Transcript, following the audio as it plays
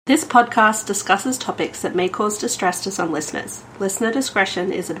This podcast discusses topics that may cause distress to some listeners. Listener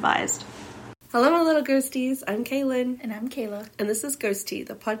discretion is advised. Hello, my little ghosties. I'm Kaylin. And I'm Kayla. And this is Ghosty,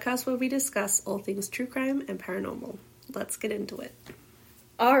 the podcast where we discuss all things true crime and paranormal. Let's get into it.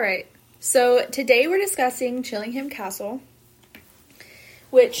 Alright, so today we're discussing Chillingham Castle,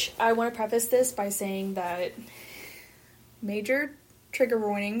 which I want to preface this by saying that major trigger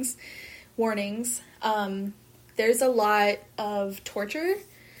warnings, there's a lot of torture.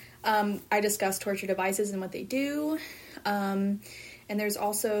 I discuss torture devices and what they do, and there's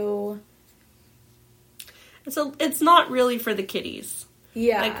also... It's not really for the kiddies.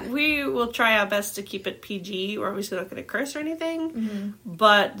 Yeah. Like, we will try our best to keep it PG, or we're not going to curse or anything,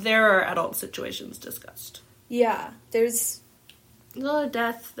 but there are adult situations discussed. Yeah, there's... a lot of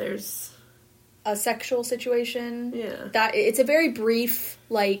death, there's... a sexual situation. Yeah. That, it's a very brief,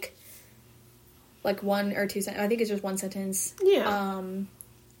 like one or two sentences. I think it's just one sentence. Yeah.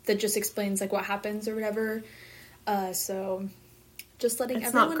 That just explains, like, what happens or whatever. So, just letting it's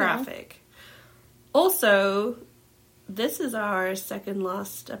everyone know. It's not graphic. Also, this is our second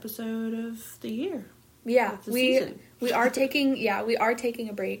last episode of the year. Yeah, we are taking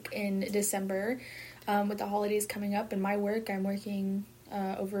a break in December, with the holidays coming up. And my work, I'm working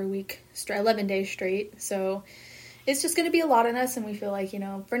over a week, 11 days straight. So it's just going to be a lot on us, and we feel like,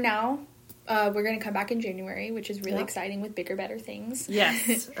 for now, we're going to come back in January, which is really exciting with bigger, better things.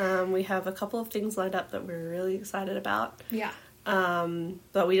 Yes, we have a couple of things lined up that we're really excited about. Yeah.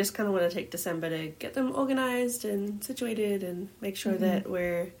 But we just kind of want to take December to get them organized and situated and make sure that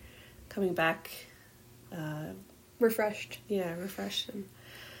we're coming back refreshed. Yeah, refreshed. And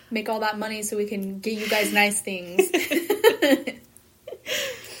make all that money so we can get you guys nice things.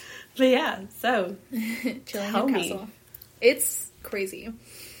 But yeah, so Chillingham Castle. It's crazy.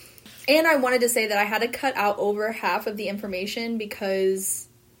 And I wanted to say that I had to cut out over half of the information because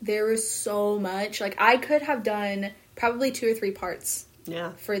there was so much. Like, I could have done probably 2 or 3 parts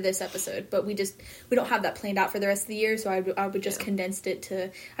for this episode, but we don't have that planned out for the rest of the year, so I would just condensed it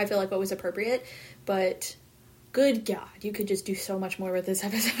to, I feel like, what was appropriate. But good God, you could just do so much more with this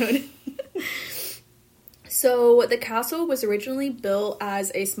episode. So the castle was originally built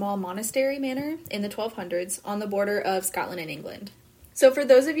as a small monastery manor in the 1200s on the border of Scotland and England. So for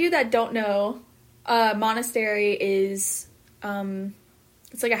those of you that don't know, monastery is,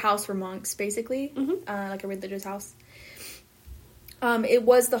 it's like a house for monks, basically, like a religious house. It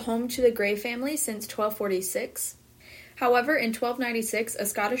was the home to the Grey family since 1246. However, in 1296, a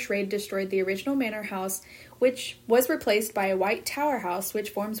Scottish raid destroyed the original manor house, which was replaced by a white tower house, which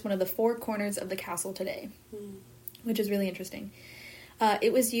forms one of the 4 corners of the castle today, which is really interesting.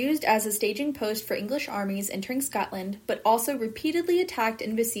 It was used as a staging post for English armies entering Scotland, but also repeatedly attacked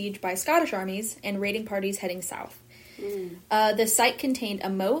and besieged by Scottish armies and raiding parties heading south. The site contained a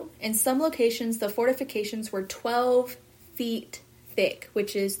moat. In some locations, the fortifications were 12 feet thick,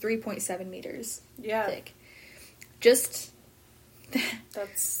 which is 3.7 meters thick. Just...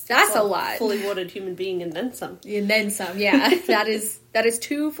 That's a lot. Fully watered human being and then some. And then some, yeah. That is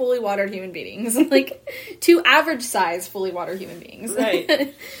 2 fully watered human beings. Like, 2 average size fully watered human beings. Right.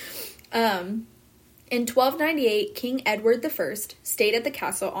 In 1298, King Edward I stayed at the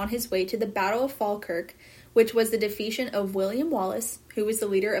castle on his way to the Battle of Falkirk, which was the defeation of William Wallace, who was the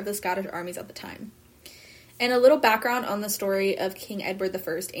leader of the Scottish armies at the time. And a little background on the story of King Edward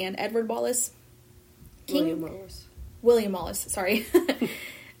I and Edward Wallace. William Wallace, sorry.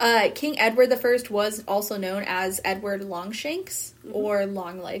 King Edward I was also known as Edward Longshanks, or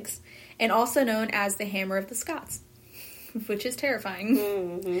Longlegs, and also known as the Hammer of the Scots, which is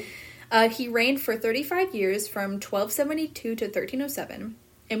terrifying. He reigned for 35 years from 1272 to 1307,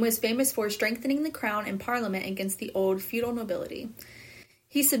 and was famous for strengthening the crown and parliament against the old feudal nobility.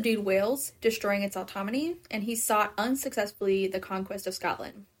 He subdued Wales, destroying its autonomy, and he sought unsuccessfully the conquest of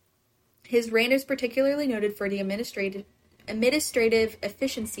Scotland. His reign is particularly noted for the administrative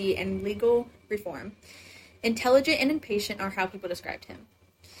efficiency and legal reform. Intelligent and impatient are how people described him.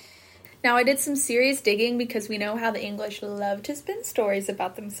 Now, I did some serious digging because we know how the English love to spin stories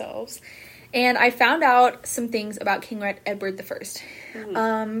about themselves. And I found out some things about King Edward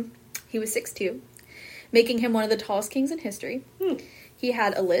I. He was 6'2", making him one of the tallest kings in history. He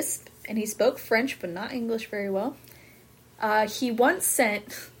had a lisp, and he spoke French, but not English very well. He once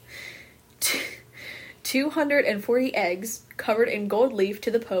sent 240 eggs covered in gold leaf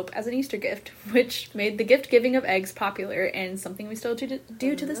to the Pope as an Easter gift, which made the gift-giving of eggs popular and something we still do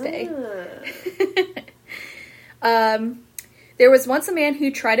to this day. There was once a man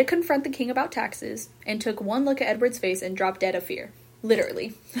who tried to confront the king about taxes and took one look at Edward's face and dropped dead of fear.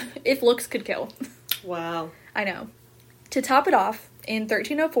 Literally. If looks could kill. Wow. I know. To top it off, In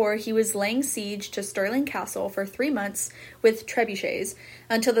 1304, he was laying siege to Stirling Castle for 3 months with trebuchets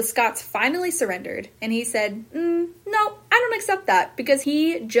until the Scots finally surrendered. And he said, no, I don't accept that, because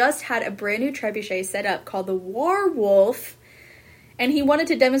he just had a brand new trebuchet set up called the War Wolf, and he wanted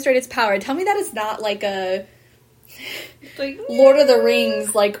to demonstrate its power. Tell me that it's not like a Lord of the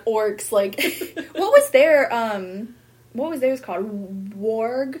Rings, like orcs, like what was theirs called?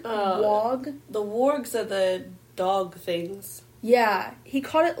 Warg? Wog? The wargs are the dog things. Yeah, he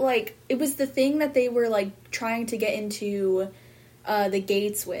called it, like, it was the thing that they were, like, trying to get into the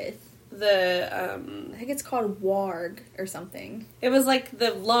gates with. I think it's called warg or something. It was like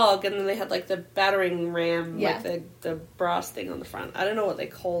the log, and then they had, like, the battering ram, like the brass thing on the front. I don't know what they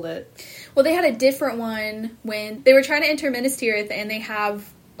called it. Well, they had a different one when they were trying to enter Minas Tirith, and they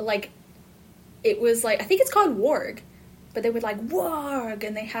have, like, it was, like, I think it's called warg, but they would, like, warg,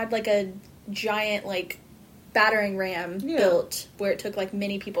 and they had, like, a giant, like, battering ram built where it took, like,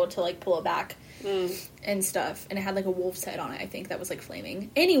 many people to, like, pull it back and stuff, and it had, like, a wolf's head on it, I think, that was, like, flaming.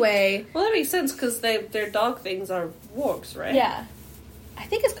 Anyway, well, that makes sense, because their dog things are wargs, right? Yeah, I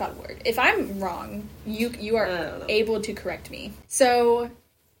think it's called warg. If I'm wrong, you are able to correct me. So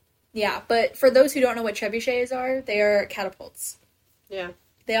yeah, but for those who don't know what trebuchets are, they are catapults. Yeah,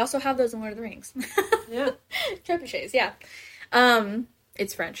 they also have those in Lord of the Rings. Yeah, trebuchets. Yeah,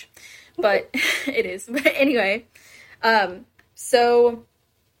 it's French. But it is. But anyway, so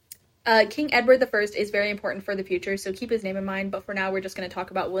King Edward I is very important for the future, so keep his name in mind. But for now, we're just going to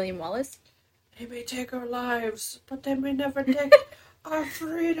talk about William Wallace. They may take our lives, but they may never take our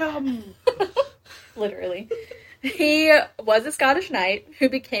freedom. Literally. He was a Scottish knight who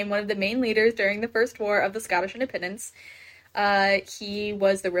became one of the main leaders during the First War of the Scottish Independence. He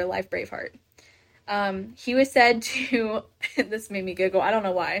was the real-life Braveheart. He was said to, this made me giggle, I don't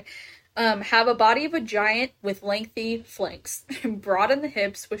know why, have a body of a giant with lengthy flanks, broad in the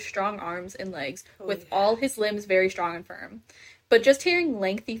hips with strong arms and legs, with all his limbs very strong and firm. But just hearing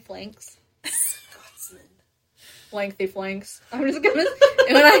lengthy flanks, lengthy flanks, I'm just gonna,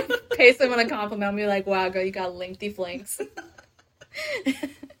 and when I pay someone a compliment, I'll be like, wow, girl, you got lengthy flanks.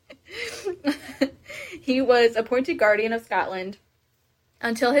 He was appointed Guardian of Scotland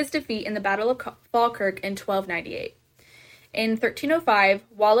until his defeat in the Battle of Falkirk in 1298. In 1305,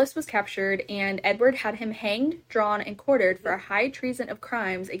 Wallace was captured, and Edward had him hanged, drawn, and quartered for high treason of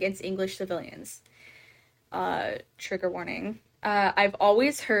crimes against English civilians. Trigger warning. I've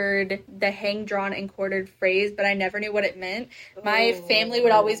always heard the hang, drawn, and quartered phrase, but I never knew what it meant. My family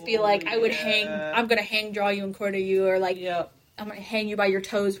would always be like, I'm gonna hang, draw you, and quarter you, or like, I'm gonna hang you by your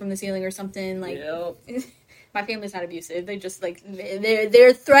toes from the ceiling or something, like... My family's not abusive. They just, like,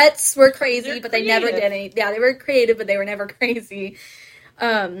 their threats were crazy, but they never did any. Yeah, they were creative, but they were never crazy.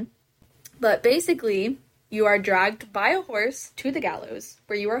 But basically, you are dragged by a horse to the gallows,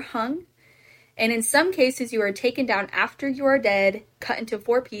 where you are hung. And in some cases, you are taken down after you are dead, cut into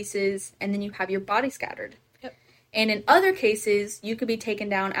 4 pieces, and then you have your body scattered. Yep. And in other cases, you could be taken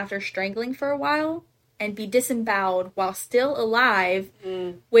down after strangling for a while, and be disemboweled while still alive,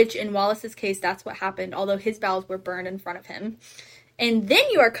 which in Wallace's case, that's what happened, although his bowels were burned in front of him. And then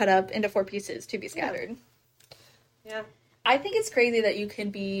you are cut up into 4 pieces to be scattered. Yeah. I think it's crazy that you can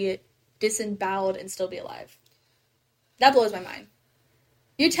be disemboweled and still be alive. That blows my mind.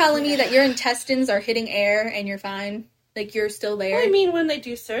 You telling me that your intestines are hitting air and you're fine? Like, you're still there? Well, I mean, when they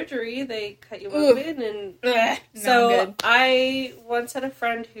do surgery, they cut you open and... So, I once had a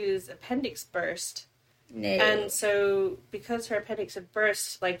friend whose appendix burst. No. And so, because her appendix had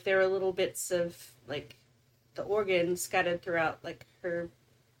burst, like, there were little bits of, like, the organs scattered throughout, like, her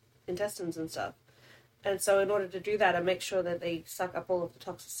intestines and stuff. And so, in order to do that and make sure that they suck up all of the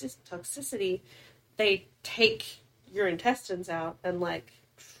toxicity, they take your intestines out and, like,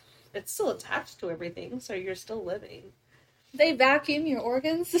 it's still attached to everything, so you're still living. They vacuum your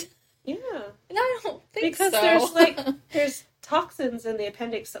organs? Yeah. No, I don't think because so. Because there's toxins in the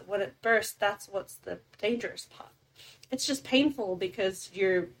appendix that when it bursts, that's what's the dangerous part. It's just painful because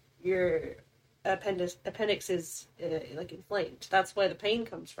your appendix is like inflamed. That's where the pain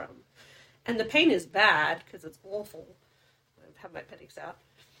comes from. And the pain is bad because it's awful. I have my appendix out.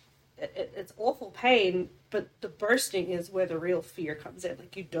 It's awful pain, but the bursting is where the real fear comes in.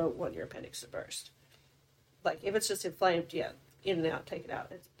 Like, you don't want your appendix to burst. Like, if it's just inflamed, yeah, in and out, take it out.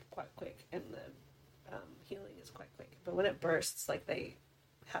 It's quite quick, and the healing is quite quick. But when it bursts, like, they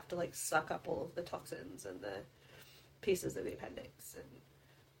have to, like, suck up all of the toxins and the pieces of the appendix and,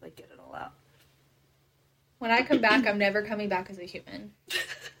 like, get it all out. When I come back, I'm never coming back as a human.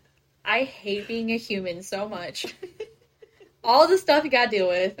 I hate being a human so much. All the stuff you gotta deal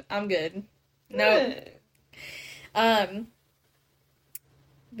with, I'm good. No.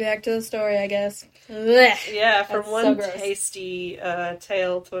 Back to the story, I guess. Blech. Yeah, from That's one so gross. tasty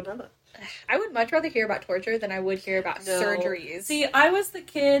tale to another. I would much rather hear about torture than I would hear about No. surgeries. See, I was the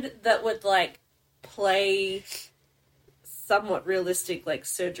kid that would, like, play somewhat realistic, like,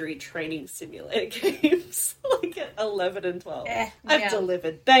 surgery training simulator games, like, at 11 and 12. I've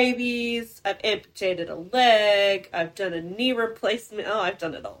delivered babies, I've amputated a leg, I've done a knee replacement. Oh, I've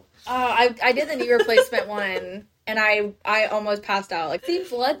done it all. I did the knee replacement one, and I almost passed out. Like, see,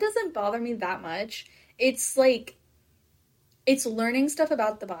 blood doesn't bother me that much. It's, like, it's learning stuff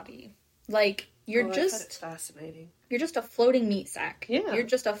about the body. Like, it's fascinating. You're just a floating meat sack. Yeah. You're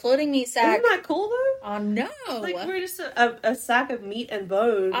just a floating meat sack. Isn't that cool, though? Oh, no. Like, we're just a sack of meat and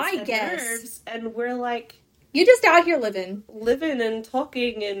bones and nerves, and we're, like... You're just out here living. Living and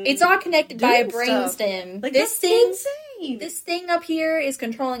talking and... It's all connected by a brain stuff. stem. Like, this that's thing, insane. This thing up here is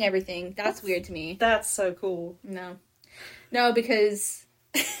controlling everything. That's weird to me. That's so cool. No, because...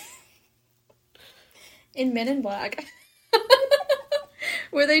 in Men in Black...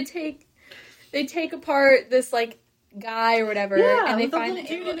 where they take apart this, like, guy or whatever, and they find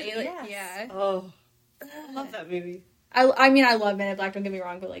the alien. Yes. Yeah. Oh, I love that movie. I mean, I love Men in Black, don't get me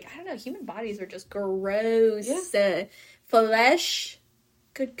wrong, but, like, I don't know, human bodies are just gross. Yeah. Flesh,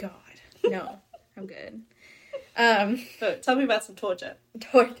 good God. No, I'm good. So, tell me about some torture.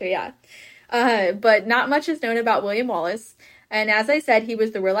 Torture, yeah. But not much is known about William Wallace. And as I said, he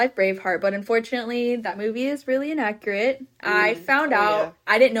was the real-life Braveheart, but unfortunately, that movie is really inaccurate. I found out,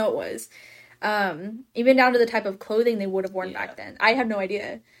 I didn't know it was. Even down to the type of clothing they would have worn back then. I had no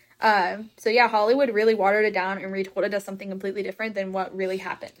idea. So yeah, Hollywood really watered it down and retold it as something completely different than what really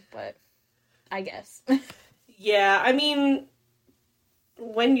happened, but I guess. Yeah, I mean,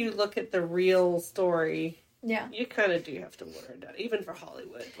 when you look at the real story, you kind of do have to water it down, even for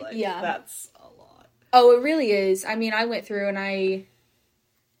Hollywood. Like, that's a lot. Oh, it really is. I mean, I went through and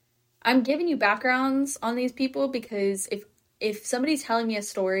I'm giving you backgrounds on these people because if somebody's telling me a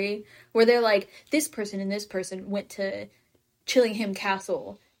story where they're like, this person and this person went to Chillingham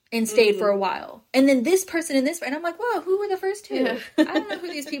Castle and stayed for a while, and then this person and I'm like, whoa, who were the first two? Yeah. I don't know who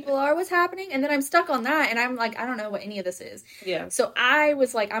these people are, what's happening? And then I'm stuck on that, and I'm like, I don't know what any of this is. Yeah. So I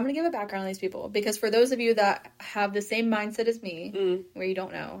was like, I'm going to give a background on these people, because for those of you that have the same mindset as me, where you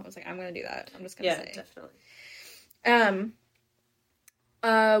don't know, I was like, I'm going to do that. I'm just going to say. Yeah, definitely.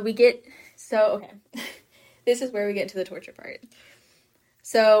 Okay. This is where we get into the torture part.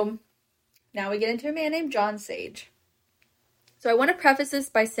 So, now we get into a man named John Sage. So I want to preface this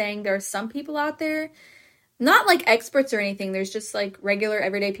by saying there are some people out there, not like experts or anything, there's just like regular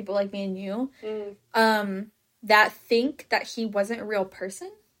everyday people like me and you, that think that he wasn't a real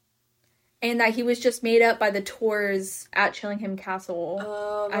person, and that he was just made up by the tours at Chillingham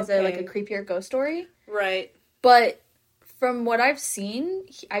Castle as a creepier ghost story. Right. But from what I've seen,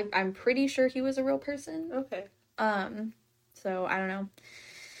 I'm pretty sure he was a real person. Okay. So I don't know.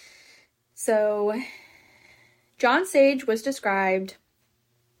 So John Sage was described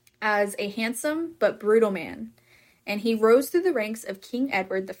as a handsome but brutal man, and he rose through the ranks of King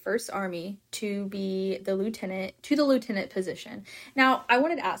Edward I's army to be the lieutenant position. Now, I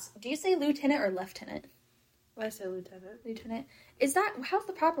wanted to ask, do you say lieutenant or lieutenant? I say lieutenant. Lieutenant. How's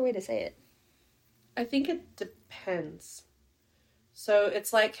the proper way to say it? I think it depends. So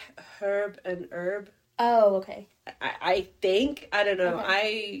it's like herb and herb. Oh, okay. I think. I don't know.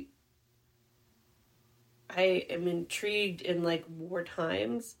 Okay. I am intrigued in, like, war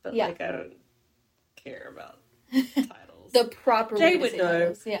times, but, like, I don't care about titles. The proper Jay way to would say know.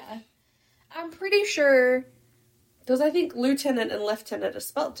 titles. Yeah. I'm pretty sure... Because I think lieutenant and lieutenant are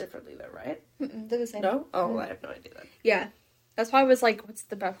spelled differently, though, right? They're the same. No? Oh, I have no idea then. Yeah. That's why I was like, what's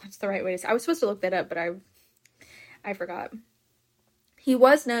the right way to say it? I was supposed to look that up, but I forgot. He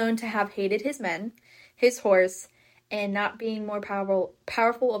was known to have hated his men, his horse, and not being more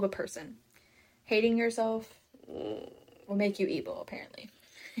powerful of a person. Hating yourself will make you evil, apparently.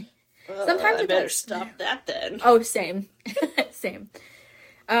 Sometimes I better stop that then. Oh, same. Same.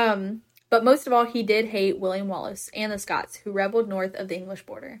 But most of all, he did hate William Wallace and the Scots, who rebelled north of the English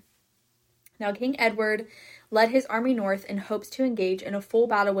border. Now, King Edward led his army north in hopes to engage in a full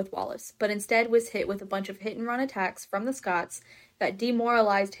battle with Wallace, but instead was hit with a bunch of hit-and-run attacks from the Scots that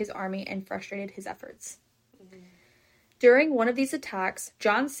demoralized his army and frustrated his efforts. During one of these attacks,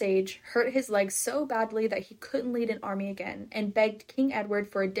 John Sage hurt his leg so badly that he couldn't lead an army again, and begged King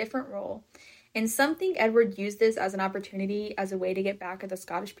Edward for a different role. And some think Edward used this as an opportunity as a way to get back at the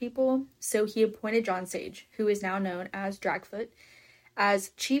Scottish people, so he appointed John Sage, who is now known as Dragfoot, as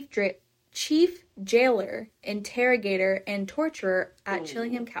chief jailer, interrogator, and torturer at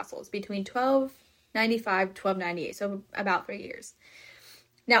Chillingham Castles between 1295 to 1298, so about 3 years.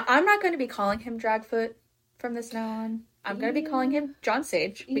 Now, I'm not going to be calling him Dragfoot from this now on. I'm going to be calling him John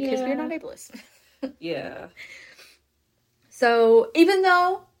Sage because we're not ableists. Yeah. So, even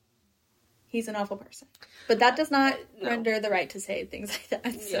though he's an awful person. But that does not render the right to say things like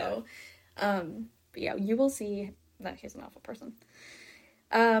that. Yeah. So, but yeah, you will see that he's an awful person.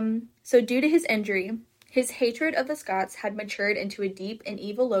 So due to his injury, his hatred of the Scots had matured into a deep and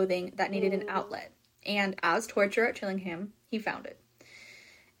evil loathing that needed an outlet. And as torture at Chillingham, he found it.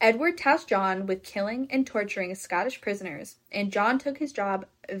 Edward tasked John with killing and torturing Scottish prisoners, and John took his job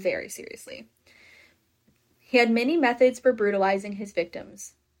very seriously. He had many methods for brutalizing his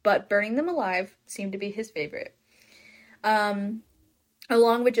victims, but burning them alive seemed to be his favorite.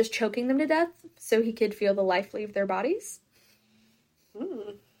 Along with just choking them to death so he could feel the life leave their bodies.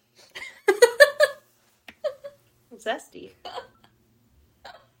 Zesty.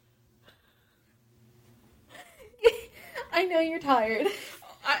 I know you're tired.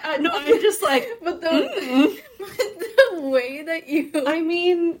 I know, I'm just like... But the way that you... I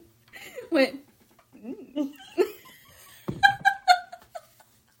mean... went...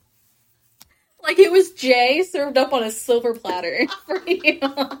 Like it was Jay served up on a silver platter for you.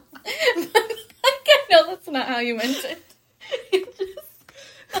 But I know that's not how you meant it.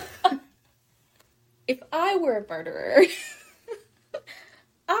 If I were a murderer,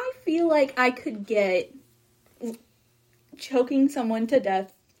 I feel like I could get choking someone to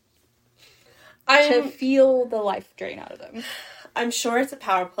death to feel the life drain out of them. I'm sure it's a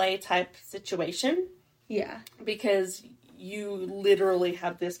power play type situation. Yeah. Because you literally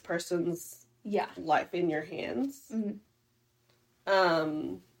have this person's life in your hands.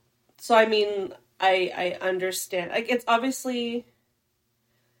 Mm-hmm. So I mean, I understand. Like, it's obviously...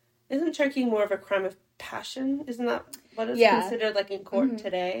 Isn't choking more of a crime of passion? Isn't that what is considered, like, in court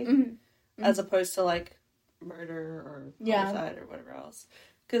today? Mm-hmm. As opposed to, like, murder or homicide or whatever else.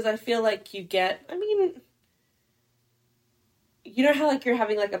 Because I feel like you get... I mean... You know how, like, you're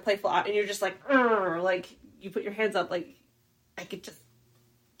having, like, a playful... And you're just like... Like, you put your hands up, like... I could just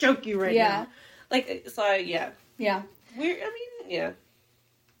choke you right now. Like, so, yeah. Yeah. Weird, I mean, yeah.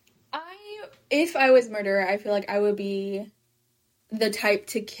 If I was murderer, I feel like I would be the type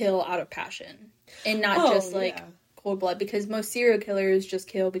to kill out of passion. And not just, like, cold blood. Because most serial killers just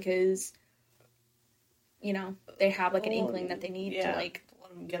kill because, you know, they have, like, an inkling that they need to, like...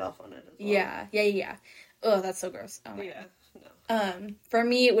 Let them get off on it as well. Yeah. Oh, that's so gross. Oh, my God. No. For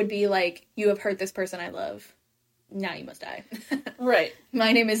me, it would be, like, you have hurt this person I love. Now you must die. Right.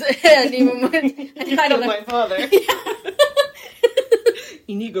 My name is... I don't know. My father.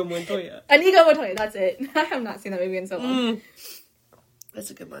 Inigo Montoya. Inigo Montoya, that's it. I have not seen that movie in so long. That's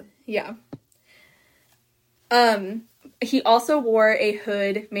a good one. Yeah. He also wore a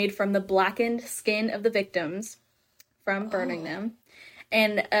hood made from the blackened skin of the victims from burning them.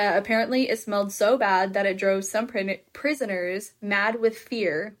 And apparently it smelled so bad that it drove some prisoners mad with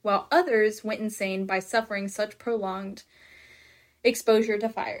fear, while others went insane by suffering such prolonged exposure to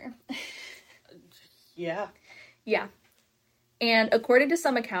fire. Yeah. Yeah. And according to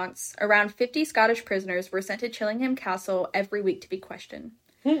some accounts, around 50 Scottish prisoners were sent to Chillingham Castle every week to be questioned.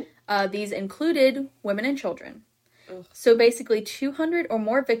 These included women and children. Ugh. So basically 200 or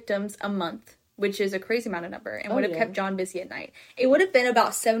more victims a month, which is a crazy amount of number, and would have kept John busy at night. It would have been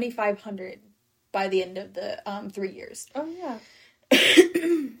about 7,500 by the end of the 3 years. Oh, yeah.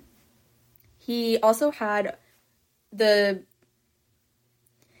 He also had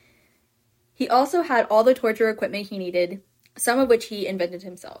all the torture equipment he needed, some of which he invented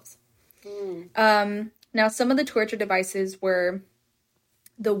himself. Now, some of the torture devices were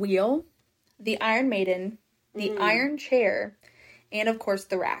the wheel, the Iron Maiden, the iron chair, and, of course,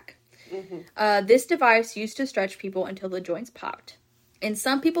 the rack. This device used to stretch people until the joints popped. And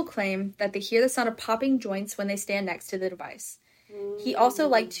some people claim that they hear the sound of popping joints when they stand next to the device. He also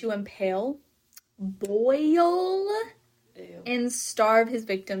liked to impale, boil, and starve his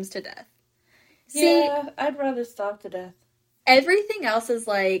victims to death. See, I'd rather starve to death. Everything else is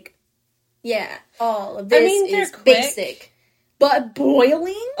like, all of this is basic. But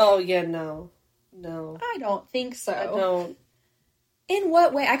boiling? Oh, yeah, no. I don't think so. I don't. In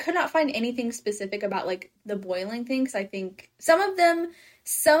what way? I could not find anything specific about, like, the boiling thing, because I think some of them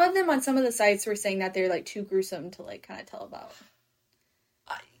on some of the sites were saying that they're, like, too gruesome to, like, kind of tell about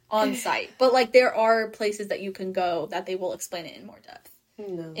on site. But, like, there are places that you can go that they will explain it in more depth.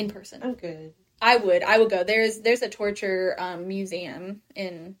 No. In person. I'm good. I would go. There's a torture museum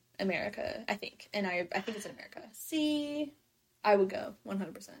in America, I think. And I think it's in America. See? I would go,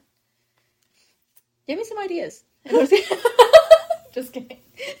 100%. Give me some ideas. Just kidding.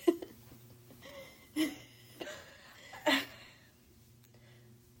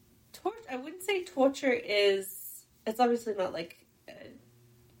 I wouldn't say torture is... It's obviously not, like,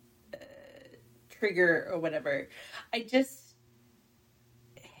 a trigger or whatever. I just...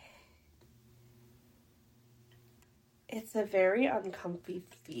 It's a very uncomfy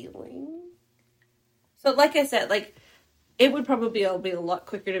feeling. So, like I said, like, it would probably be a lot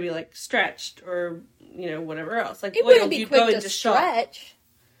quicker to be, like, stretched or, you know, whatever else. Like, it wouldn't be quick to shock. stretch.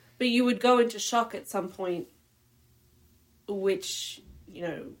 But you would go into shock at some point, which, you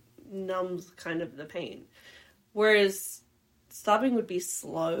know, numbs kind of the pain. Whereas stabbing would be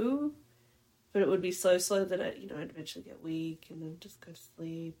slow, but it would be so slow that I'd eventually get weak and then just go to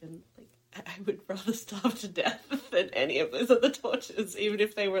sleep. And, like, I would rather starve to death than any of those other tortures, even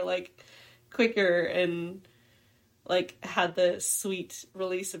if they were, like, quicker and, like, had the sweet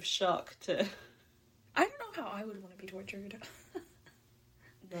release of shock to... I don't know how I would want to be tortured.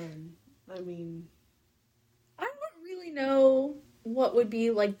 I mean... I don't really know what would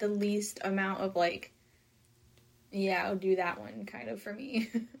be, like, the least amount of, like, yeah, I'll do that one, kind of, for me.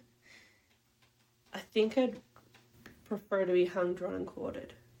 I think I'd prefer to be hung, drawn, and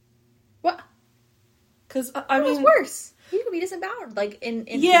quartered. What? Because, I mean... What's worse? You could be disemboweled, like, in...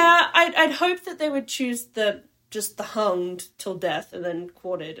 Yeah, I'd hope that they would choose just the hung till death, and then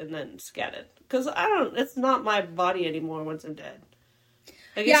quartered, and then scattered. Because it's not my body anymore once I'm dead.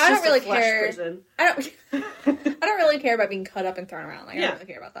 Like, yeah, I don't really care. Prison. I don't really care about being cut up and thrown around. Like, I don't really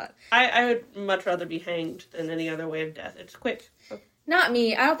care about that. I would much rather be hanged than any other way of death. It's quick. Not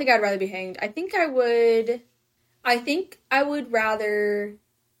me. I don't think I'd rather be hanged. I think I would rather,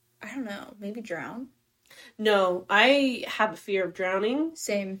 I don't know, maybe drown. No, I have a fear of drowning.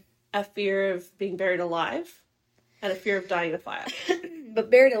 Same. A fear of being buried alive. And a fear of dying in a fire. But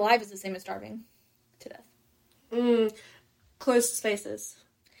buried alive is the same as starving to death. Closed spaces.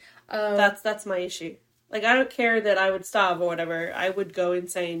 That's my issue. Like, I don't care that I would starve or whatever. I would go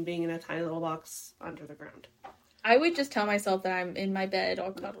insane being in a tiny little box under the ground. I would just tell myself that I'm in my bed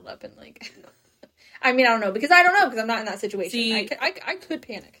all cuddled up and, like... I mean, I don't know, because I'm not in that situation. See, I could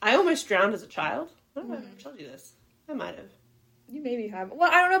panic. I almost drowned as a child. I don't know if I told you this. I might have. You maybe have. Well,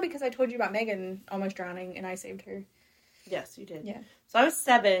 I don't know, because I told you about Megan almost drowning, and I saved her. Yes, you did. Yeah. So I was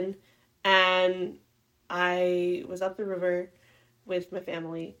 7, and I was up the river with my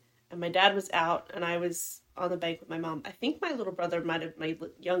family, and my dad was out, and I was on the bank with my mom. I think my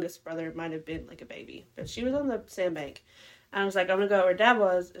youngest brother might have been, like, a baby, but she was on the sandbank. And I was like, I'm going to go where Dad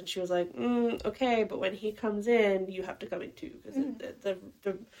was. And she was like, okay, but when he comes in, you have to come in too. Because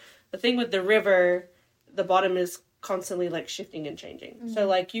the thing with the river, the bottom is constantly, like, shifting and changing. Mm-hmm. So,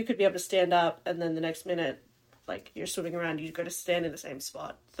 like, you could be able to stand up, and then the next minute, like, you're swimming around, you go to stand in the same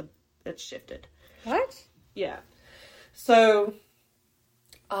spot. It's shifted. What? Yeah. So,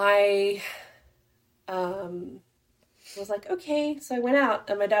 I was like, okay. So I went out,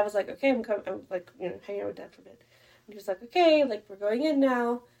 and my dad was like, okay, I'm like, hanging out with Dad for a bit. He was like, okay, like, we're going in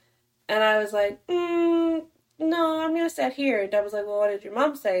now. And I was like, no, I'm going to stay out here. And Dad was like, well, what did your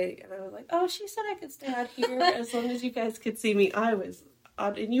mom say? And I was like, oh, she said I could stay out here as long as you guys could see me. I was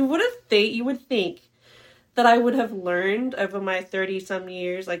odd. And you would think that I would have learned over my 30-some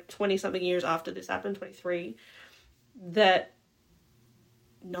years, like 20-something years after this happened, 23, that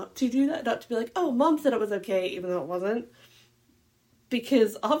not to do that, not to be like, oh, Mom said it was okay, even though it wasn't.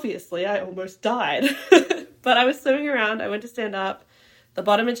 Because obviously I almost died. But I was swimming around. I went to stand up. The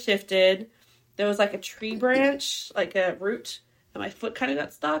bottom had shifted. There was, like, a tree branch, like a root, and my foot kind of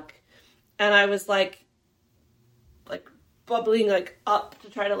got stuck. And I was, like bubbling, like, up to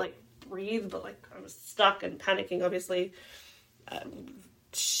try to, like, breathe, but, like, I was stuck and panicking, obviously.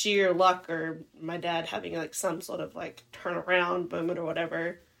 Sheer luck, or my dad having, like, some sort of, like, turnaround moment or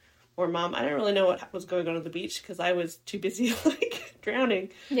whatever. Or Mom. I didn't really know what was going on the beach because I was too busy, like,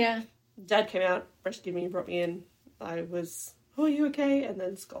 drowning. Yeah. Dad came out, rescued me, brought me in. I was, oh, are you okay? And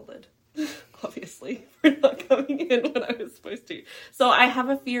then scolded, obviously, for not coming in when I was supposed to. So I have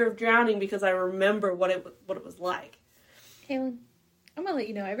a fear of drowning because I remember what it was like. Kaylin, I'm going to let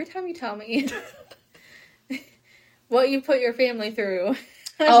you know, every time you tell me what you put your family through as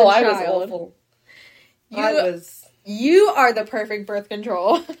a child, I was awful. You are the perfect birth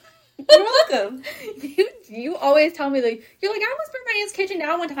control. You're welcome. You always tell me, like, you're like, I almost burned my aunt's kitchen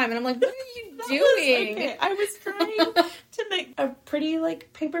down one time, and I'm like, what are you doing? Okay. I was trying to make a pretty,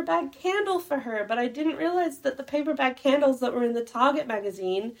 like, paper bag candle for her, but I didn't realize that the paper bag candles that were in the Target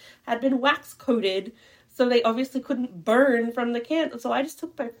magazine had been wax coated, so they obviously couldn't burn from the candle. So I just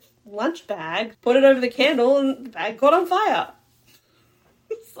took my lunch bag, put it over the candle, and the bag caught on fire.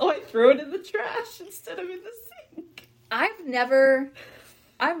 So I threw it in the trash instead of in the sink. I've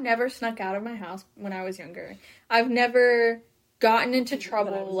never snuck out of my house when I was younger. I've never gotten into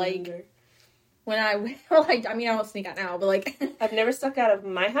trouble, like, when I, well, I don't sneak out now, but like... I've never snuck out of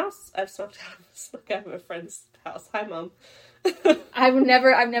my house. I've snuck out of a friend's house. Hi, Mom. I've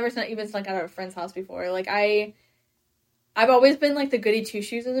never even snuck out of a friend's house before. Like, I've always been, like, the goody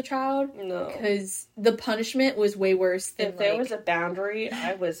two-shoes as a child. No. Because the punishment was way worse than, if there was a boundary,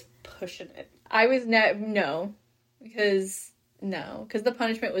 I was pushing it. I was no. Because the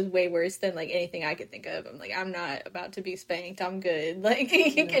punishment was way worse than, like, anything I could think of. I'm like, I'm not about to be spanked. I'm good. Like,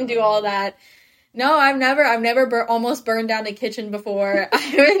 you can do all that. No, I've never almost burned down a kitchen before.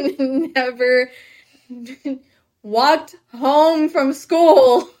 I've never walked home from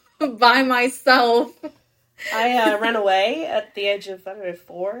school by myself. I ran away at the age of,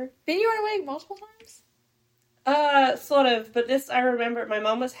 4. Didn't you run away multiple times? Sort of. But this, I remember, my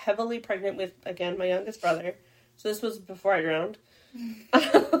mom was heavily pregnant with, again, my youngest brother. So this was before I drowned.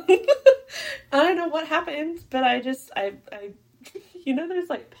 I don't know what happened, but I you know, there's,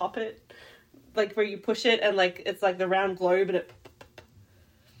 like, Poppet, like, where you push it and, like, it's, like, the round globe and it...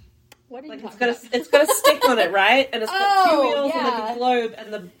 What are you like, talking about? It's got a stick on it, right? And it's got 2 wheels and, like, a globe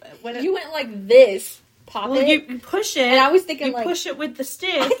and you went like this. Pop it. You push it. And I was thinking, you push it with the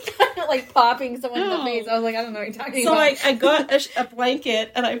stick. Like popping someone in the face. I was like, I don't know what you're talking about. So I got a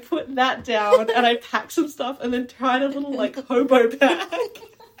blanket and I put that down and I packed some stuff and then tried a little, like, hobo bag.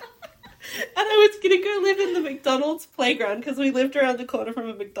 And I was going to go live in the McDonald's playground because we lived around the corner from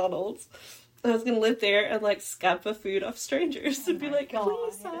a McDonald's. I was going to live there and, like, scab for food off strangers and be like,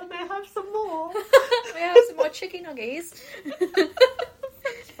 please, son, may I have some more? May I have some more chicken nuggets?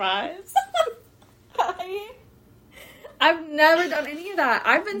 Fries? I've never done any of that.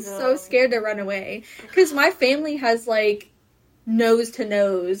 I've been so scared to run away. Because my family has, like, nose to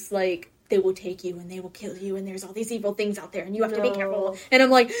nose, like, they will take you and they will kill you and there's all these evil things out there and you have to be careful. And I'm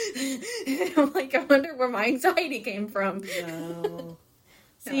like, I wonder where my anxiety came from. No.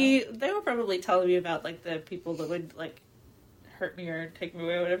 See, they were probably telling me about, like, the people that would, like, hurt me or take me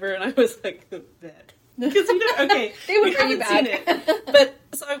away or whatever, and I was like, bad. Because, you know, okay, they would we haven't seen it. But,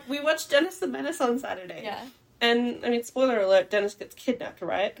 so we watched Dennis the Menace on Saturday. Yeah. And, I mean, spoiler alert, Dennis gets kidnapped,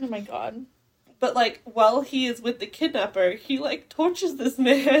 right? Oh my god. But, like, while he is with the kidnapper, he, like, tortures this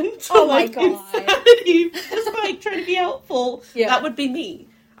man to, oh my like, god. insanity, just by trying to be helpful. Yeah. That would be me.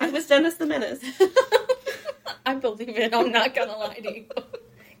 I was Dennis the Menace. I believe it, I'm not gonna lie to you.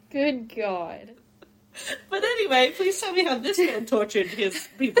 Good God. But anyway, please tell me how this man tortured his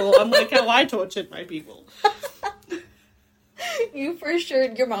people, unlike how I tortured my people. You for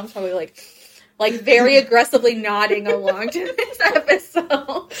sure, your mom's probably like very aggressively nodding along to this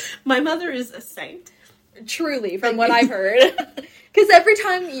episode. My mother is a saint. Truly, from what I've heard. Because every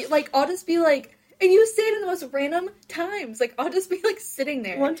time, I'll just be like, and you say it in the most random times. Like, I'll just be, like, sitting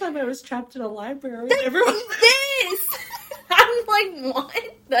there. One time I was trapped in a library. Everyone this! I'm like, what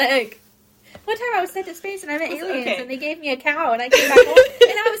the heck? One time I was sent to space and I met aliens and they gave me a cow and I came back home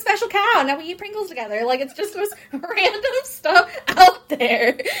and I'm a special cow and now we eat Pringles together. Like, it's just this random stuff out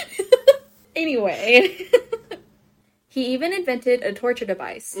there. Anyway. He even invented a torture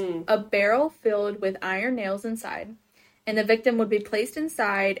device. A barrel filled with iron nails inside. And the victim would be placed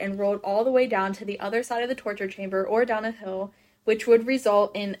inside and rolled all the way down to the other side of the torture chamber or down a hill, which would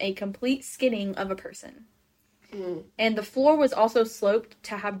result in a complete skinning of a person. And the floor was also sloped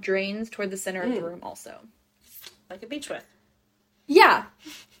to have drains toward the center of the room also. Like a beach with. Yeah.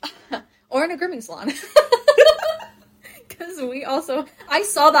 Or in a grooming salon. Because I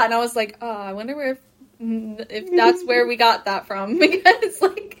saw that and I was like, oh, I wonder if that's where we got that from. Because,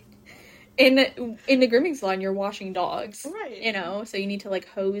 like, in the grooming salon, you're washing dogs. Right. You know, so you need to, like,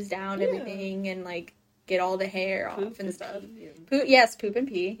 hose down everything and, like, get all the hair off and stuff. Yes, poop and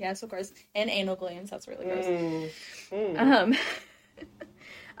pee. Yes, of course. And anal glands. That's really gross.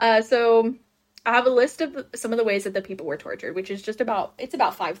 So I have a list of some of the ways that the people were tortured, which is about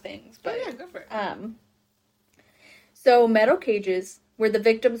 5 things. But, yeah, go for it. So metal cages where the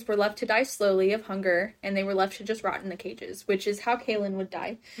victims were left to die slowly of hunger and they were left to just rot in the cages, which is how Kaylin would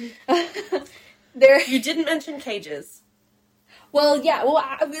die. You didn't mention cages. Well, yeah. Well,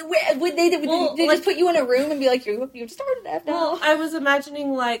 would they just put you in a room and be like, you started that? Well, I was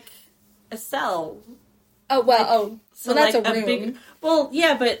imagining, like, a cell. Oh, well, so that's like a room. Well,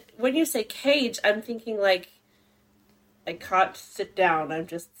 yeah, but when you say cage, I'm thinking, like, I can't sit down. I'm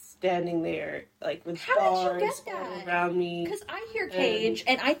just standing there, like, with bars around me. Because I hear cage,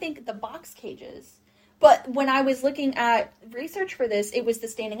 and I think the box cages. But when I was looking at research for this, it was the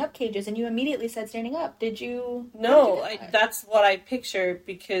standing up cages, and you immediately said standing up. Did you? No, that's what I picture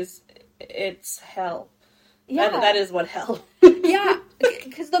because it's hell. Yeah. That is what hell. Yeah,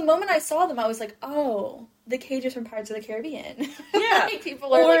 because the moment I saw them, I was like, oh, the cages from Pirates of the Caribbean. Yeah. Like,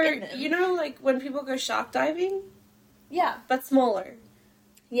 people are, or, like, in them. you know, like, when people go shark diving? Yeah. But smaller.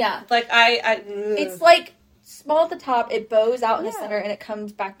 Yeah. Like, It's, like, small at the top, it bows out in the Yeah. center, and it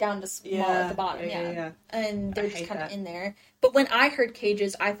comes back down to small at the bottom. Yeah. And they're just kind of in there. But when I heard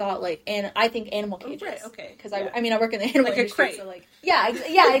cages, I thought, like, and I think animal cages. Oh, right, okay. Because, I work in the animal like industry, a crate. so, like,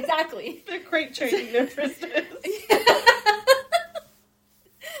 yeah, exactly. They're crate training their prisoners.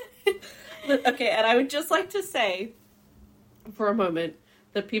 Okay, and I would just like to say, for a moment,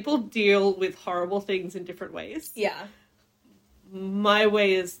 that people deal with horrible things in different ways. Yeah. My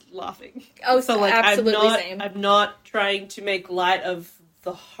way is laughing. Oh, so like, absolutely same. I'm not trying to make light of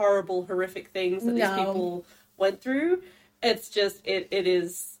the horrible, horrific things that these people went through. It's just, it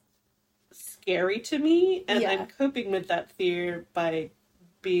is scary to me, and I'm coping with that fear by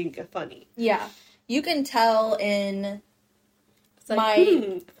being funny. Yeah. You can tell in... It's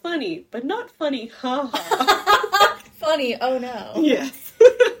like, funny, but not funny, ha. Funny, oh no. Yes.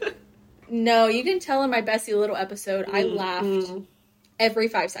 No, you can tell in my Bessie Little episode, I laughed every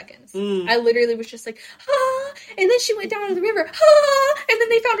 5 seconds. I literally was just like, ah, and then she went down to the river, ah, and then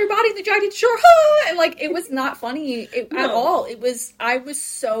they found her body and they dragged it to shore, ah, and like, it was not funny at all. I was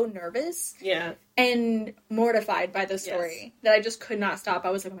so nervous. Yeah. And mortified by the story that I just could not stop. I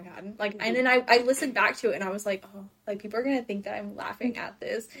was like, oh my god. Like, and then I listened back to it and I was like, oh, like, people are gonna think that I'm laughing at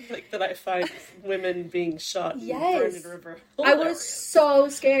this. Like, that I find women being shot and burned in a river. I was so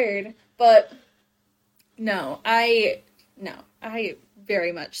scared. But, no, I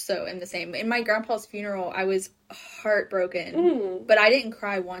very much so am the same. In my grandpa's funeral, I was heartbroken. But I didn't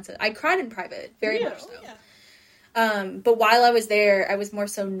cry once. I cried in private, very much so. Yeah. But while I was there, I was more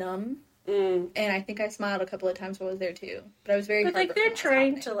so numb. And I think I smiled a couple of times while I was there too. But I was very But like, they're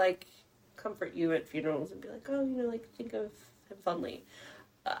trying to like comfort you at funerals and be like, oh, you know, like, think of him fondly.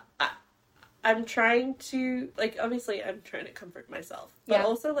 I'm trying to, like, obviously I'm trying to comfort myself. But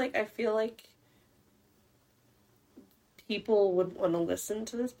also, like, I feel like people would want to listen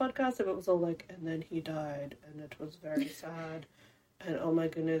to this podcast if it was all like, and then he died, and it was very sad, and oh my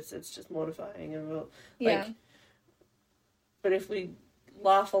goodness, it's just mortifying, and we'll, like, but if we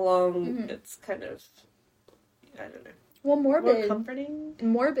laugh along, it's kind of, I don't know. Well, more comforting.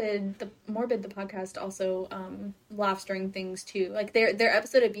 Morbid, the podcast also laughs during things too. Like their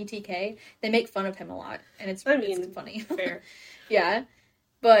episode of BTK, they make fun of him a lot, and it's funny. Fair. Yeah,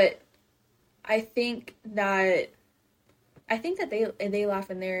 but I think that they laugh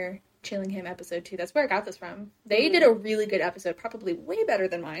in their Chillingham episode too. That's where I got this from. They did a really good episode, probably way better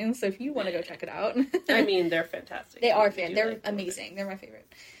than mine. So if you want to go check it out, I mean, they're fantastic. They are they're amazing. They're my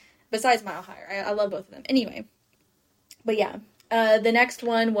favorite. Besides Mile Higher, I love both of them. Anyway. But yeah, the next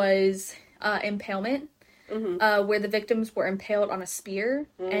one was impalement, where the victims were impaled on a spear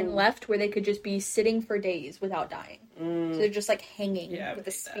and left where they could just be sitting for days without dying. So they're just like hanging with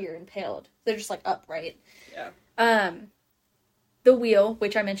the spear impaled. They're just like upright. Yeah. The wheel,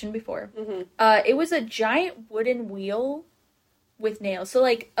 which I mentioned before, it was a giant wooden wheel with nails. So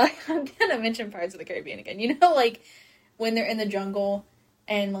like, I'm gonna mention Pirates of the Caribbean again. You know, like when they're in the jungle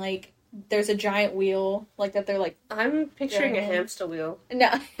and like, there's a giant wheel, like, that they're, like... I'm picturing a hamster wheel. No,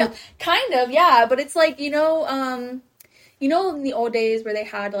 kind of, yeah, but it's, like, you know in the old days where they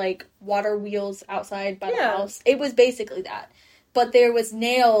had, like, water wheels outside by the house? It was basically that. But there was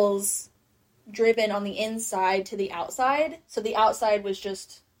nails driven on the inside to the outside, so the outside was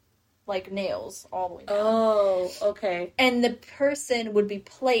just, like, nails all the way down. Oh, okay. And the person would be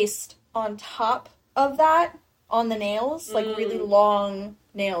placed on top of that, on the nails, like, really long...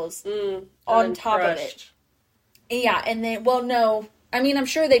 nails on top of it. Yeah, and then, well, no, I mean, I'm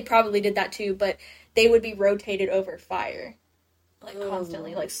sure they probably did that too, but they would be rotated over fire, like,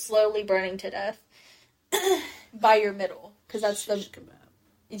 constantly, like, slowly burning to death by your middle, because that's shish kebab.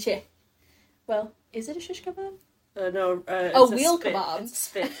 Yeah. Well, is it a shish kebab? No, a wheel kebab. It's a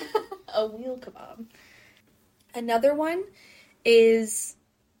spit. A wheel kebab. Another one is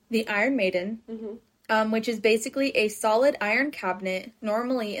the Iron Maiden. Which is basically a solid iron cabinet,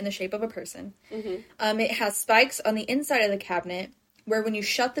 normally in the shape of a person. It has spikes on the inside of the cabinet, where when you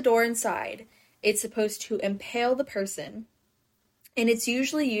shut the door inside, it's supposed to impale the person. And it's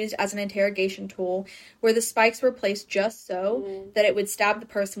usually used as an interrogation tool, where the spikes were placed just so that it would stab the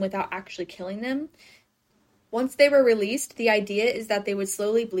person without actually killing them. Once they were released, the idea is that they would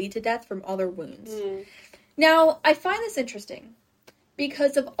slowly bleed to death from all their wounds. Now, I find this interesting.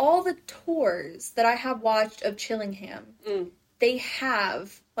 Because of all the tours that I have watched of Chillingham, they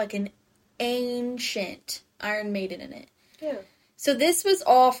have, like, an ancient Iron Maiden in it. Yeah. So this was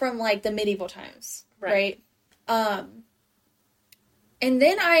all from, like, the medieval times, right? And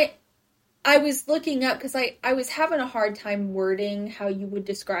then I was looking up because I was having a hard time wording how you would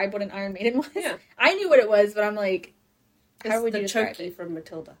describe what an Iron Maiden was. Yeah. I knew what it was, but I'm like, how would you describe the Chokey it? from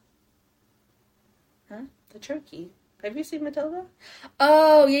Matilda. Huh? The Chokey. Have you seen Matilda?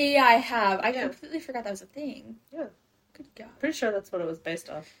 Oh, yeah, I have. I completely forgot that was a thing. Yeah. Good God. Pretty sure that's what it was based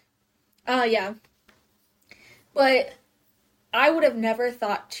off. Yeah. But I would have never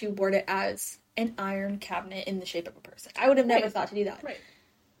thought to word it as an iron cabinet in the shape of a person. I would have never thought to do that. Right.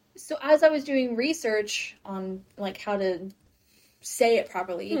 So as I was doing research on, like, how to say it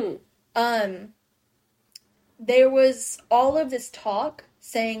properly, there was all of this talk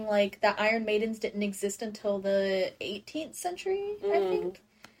saying, like, that Iron Maidens didn't exist until the 18th century, I think.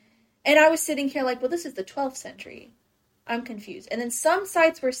 And I was sitting here like, well, this is the 12th century. I'm confused. And then some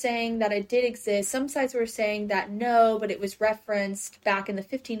sites were saying that it did exist. Some sites were saying that no, but it was referenced back in the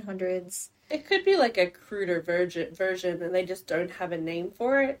 1500s. It could be like a cruder version, and they just don't have a name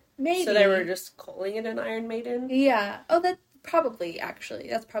for it. Maybe. So they were just calling it an Iron Maiden. Yeah. Oh, that probably, actually.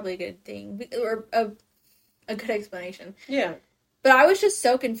 That's probably a good thing. Or a good explanation. Yeah. But I was just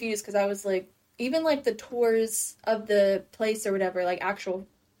so confused because I was like, even like the tours of the place or whatever, like actual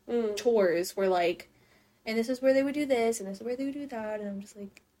tours were like, and this is where they would do this, and this is where they would do that, and I'm just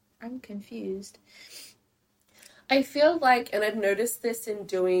like, I'm confused. I feel like, and I've noticed this in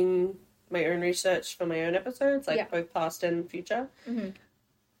doing my own research for my own episodes, like both past and future,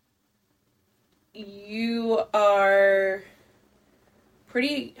 you are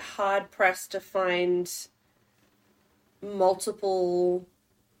pretty hard-pressed to find multiple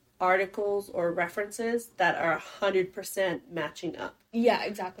articles or references that are 100% matching up. Yeah,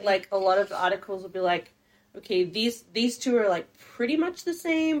 exactly. Like, a lot of the articles will be like, okay, these two are, like, pretty much the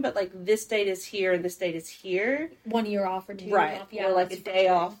same, but, like, this date is here and this date is here. 1 year off or 2 years right. off. Yeah, or, like, a day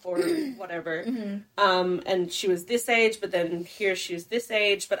off or whatever. And she was this age, but then here she was this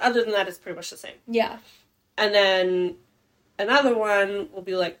age. But other than that, it's pretty much the same. Yeah. And then another one will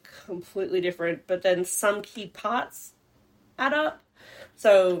be, like, completely different, but then some key parts add up.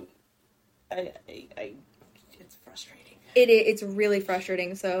 So, it's frustrating. It's really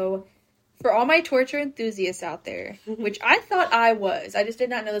frustrating. So, for all my torture enthusiasts out there, which I thought I was, I just did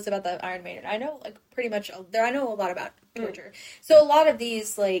not know this about the Iron Maiden. I know, like, pretty much, I know a lot about torture. So, a lot of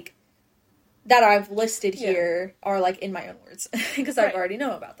these, like, that I've listed here are, like, in my own words, because I already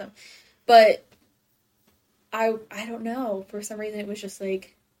know about them. But, I don't know, for some reason it was just,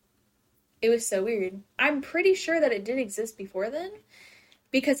 like, it was so weird. I'm pretty sure that it did exist before then,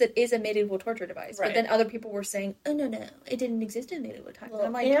 because it is a medieval torture device. Right. But then other people were saying, oh, no, it didn't exist in medieval times. Well,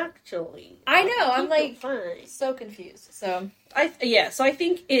 I'm like, actually. I know, I'm like, so confused. So I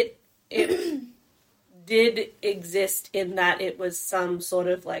think it did exist in that it was some sort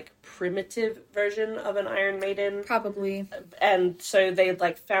of, like, primitive version of an Iron Maiden. Probably. And so they,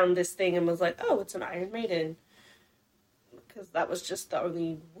 like, found this thing and was like, oh, it's an Iron Maiden. Because that was just the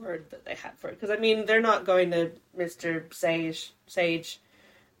only word that they had for it. Because, I mean, they're not going to Mr. Sage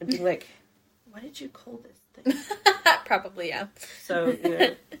and be like, what did you call this thing? Probably, yeah. So,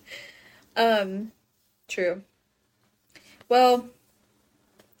 yeah. True. Well,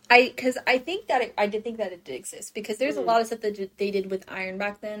 I think that I did think that it did exist. Because there's a lot of stuff that they did with iron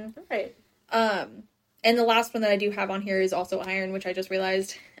back then. Right. And the last one that I do have on here is also iron, which I just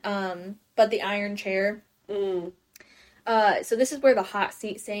realized. But the iron chair. So this is where the hot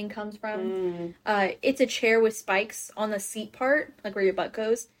seat saying comes from. It's a chair with spikes on the seat part, like where your butt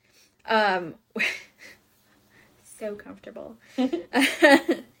goes. So comfortable.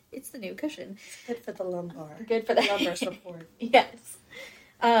 It's the new cushion. Good for the lumbar. Good for the lumbar support. Yes.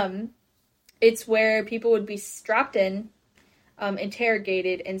 It's where people would be strapped in,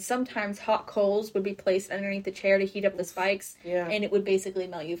 interrogated, and sometimes hot coals would be placed underneath the chair to heat up the spikes. Yeah. And it would basically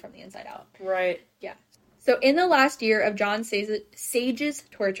melt you from the inside out. Right. Yeah. So in the last year of John Sage's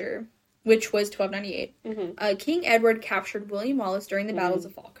torture, which was 1298, King Edward captured William Wallace during the battles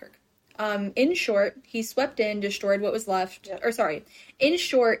of Falkirk. In short, he swept in, destroyed what was left. Yep. In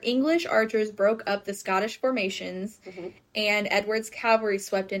short, English archers broke up the Scottish formations, and Edward's cavalry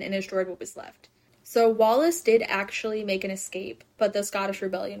swept in and destroyed what was left. So Wallace did actually make an escape, but the Scottish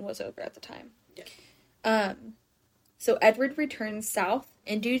rebellion was over at the time. Yeah. So Edward returned south,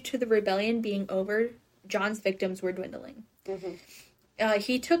 and due to the rebellion being over, John's victims were dwindling.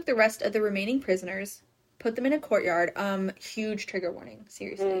 He took the rest of the remaining prisoners, put them in a courtyard. Huge trigger warning,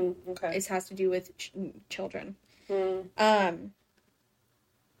 seriously. Okay. This has to do with children.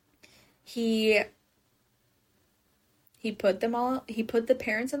 He put the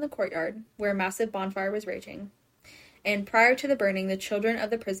parents in the courtyard, where a massive bonfire was raging. And prior to the burning, the children of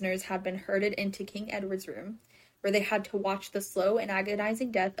the prisoners had been herded into King Edward's room, where they had to watch the slow and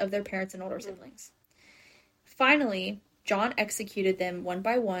agonizing death of their parents and older siblings. Finally, John executed them one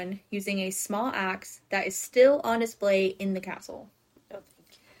by one using a small axe that is still on display in the castle. Oh,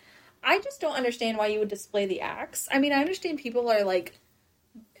 thank you. I just don't understand why you would display the axe. I mean, I understand people are like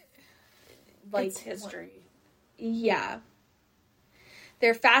it's history. Yeah.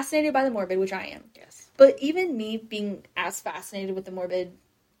 They're fascinated by the morbid, which I am. Yes. But even me being as fascinated with the morbid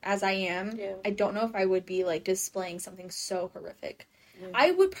as I am, I don't know if I would be, like, displaying something so horrific. Yeah.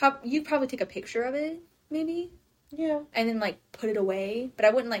 I would you'd probably take a picture of it, maybe. Yeah. And then, like, put it away. But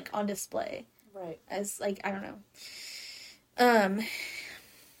I wouldn't, like, on display. Right. As, like, I don't know.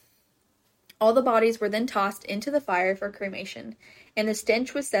 All the bodies were then tossed into the fire for cremation. And the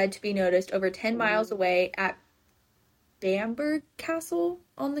stench was said to be noticed over 10 miles away at Bamberg Castle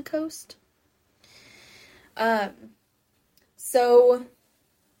on the coast. So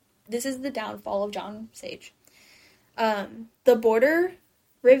this is the downfall of John Sage. The Border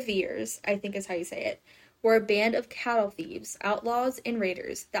Reviers, I think is how you say it, were a band of cattle thieves, outlaws, and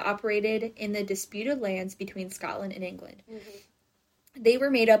raiders that operated in the disputed lands between Scotland and England. Mm-hmm. They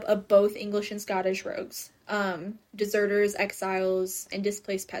were made up of both English and Scottish rogues, deserters, exiles, and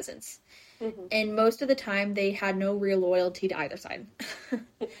displaced peasants. Mm-hmm. And most of the time, they had no real loyalty to either side.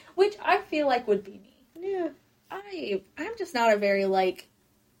 Which I feel like would be me. Yeah. I'm just not a very, like,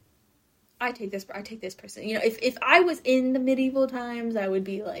 I take this person. You know, if I was in the medieval times, I would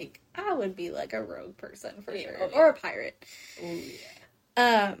be like a rogue person for sure. Oh, yeah. Or a pirate. Oh,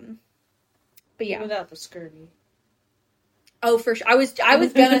 yeah. But yeah. Without the scurvy. Oh, for sure. I was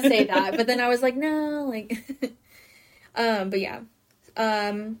gonna say that, but then I was like, no, like, but yeah.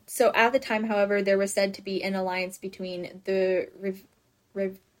 So at the time, however, there was said to be an alliance between the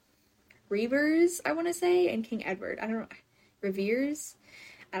Reivers, I want to say, and King Edward. I don't know. Reviers?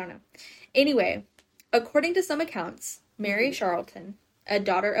 I don't know. Anyway, according to some accounts, Mary Charlton, a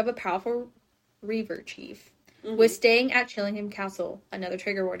daughter of a powerful Reiver chief, was staying at Chillingham Castle. Another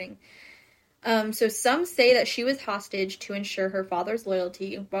trigger warning. So some say that she was hostage to ensure her father's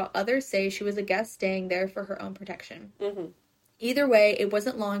loyalty, while others say she was a guest staying there for her own protection. Mm-hmm. Either way, it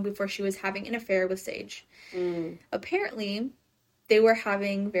wasn't long before she was having an affair with Sage. Apparently, they were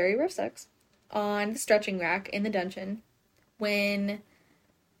having very rough sex on the stretching rack in the dungeon when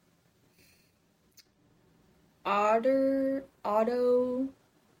autoerotic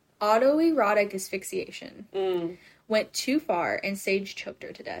asphyxiation went too far and Sage choked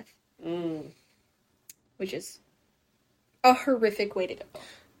her to death. Which is a horrific way to go.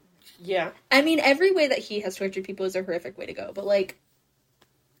 Yeah. I mean, every way that he has tortured people is a horrific way to go, but, like,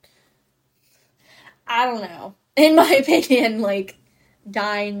 I don't know. In my opinion, like,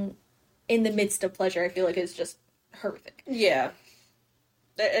 dying in the midst of pleasure, I feel like is just horrific. Yeah.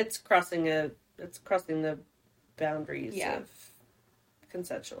 It's crossing the boundaries of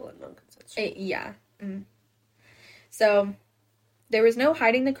consensual and non-consensual. Yeah. So, there was no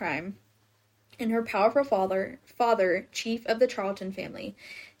hiding the crime, and her powerful father, chief of the Charlton family,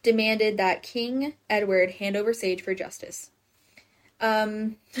 demanded that King Edward hand over Sage for justice.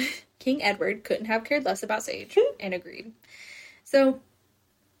 King Edward couldn't have cared less about Sage, and agreed. So,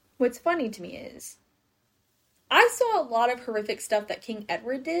 what's funny to me is, I saw a lot of horrific stuff that King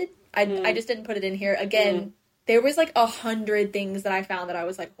Edward did. I just didn't put it in here. Again, there was like 100 things that I found that I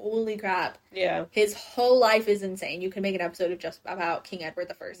was like, holy crap. Yeah. His whole life is insane. You could make an episode of just about King Edward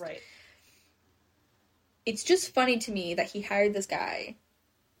the First. Right. It's just funny to me that he hired this guy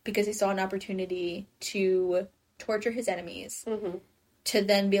because he saw an opportunity to torture his enemies to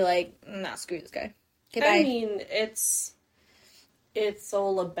then be like, nah, screw this guy. Okay, I mean, it's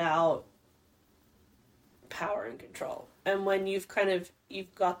all about power and control. And when you've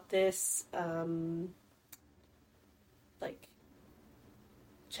got this, like,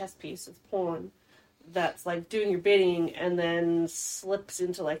 chess piece of porn that's, like, doing your bidding and then slips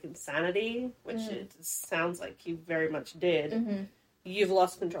into, like, insanity, which it sounds like he very much did, you've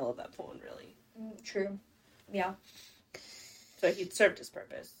lost control of that pawn, really. True. Yeah. So he'd served his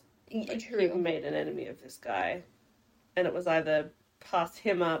purpose. Like, True. He made an enemy of this guy. And it was either pass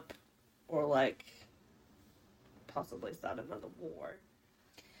him up or, like, possibly start another war.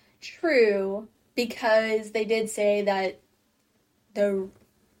 True. Because they did say that the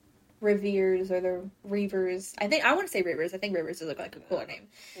Reviers or the Reivers, I want to say Reivers. I think Reivers is like a cooler name.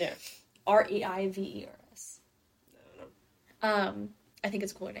 Yeah. Reivers. No. I think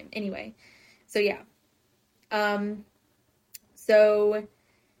it's a cooler name. Anyway. So yeah. So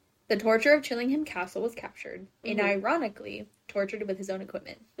the torture of Chillingham Castle was captured and ironically tortured with his own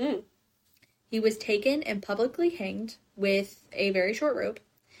equipment. He was taken and publicly hanged with a very short rope.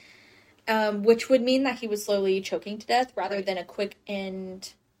 which would mean that he was slowly choking to death rather than a quick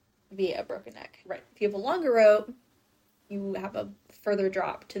end via a broken neck. Right. If you have a longer rope, you have a further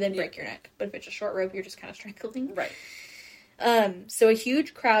drop to then break your neck. But if it's a short rope, you're just kind of strangling. Right. So a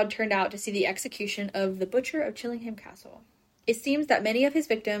huge crowd turned out to see the execution of the Butcher of Chillingham Castle. It seems that many of his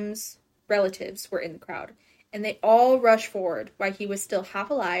victims' relatives were in the crowd, and they all rushed forward while he was still half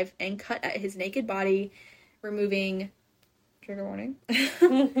alive and cut at his naked body, removing, trigger warning,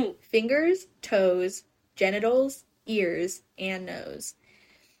 fingers, toes, genitals, ears, and nose.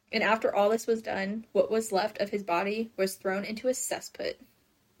 And after all this was done, what was left of his body was thrown into a cesspit.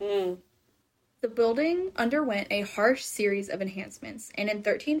 The building underwent a harsh series of enhancements, and in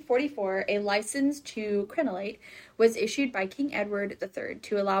 1344, a license to crenellate was issued by King Edward III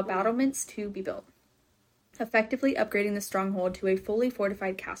to allow battlements to be built, effectively upgrading the stronghold to a fully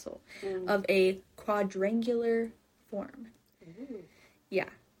fortified castle of a quadrangular form. Yeah,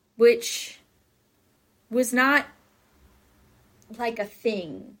 which was not like a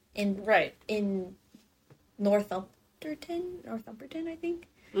thing in Northumberland, I think.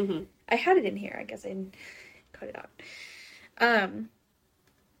 I had it in here. I guess I didn't cut it out.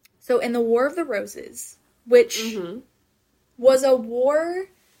 So in the War of the Roses, which was a war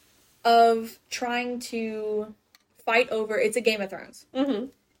of trying to fight over... It's a Game of Thrones.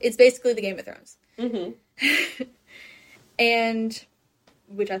 It's basically the Game of Thrones. And...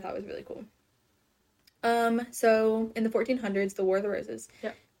 which I thought was really cool. So in the 1400s, the War of the Roses,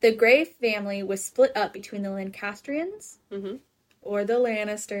 the Grey family was split up between the Lancastrians... or the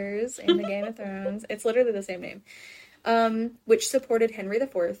Lannisters in the Game of Thrones. It's literally the same name. Which supported Henry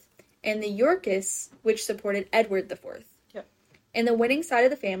IV, and the Yorkists, which supported Edward IV. And the winning side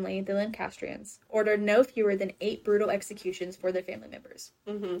of the family, the Lancastrians, ordered no fewer than 8 brutal executions for their family members.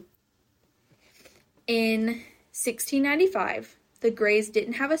 In 1695, the Greys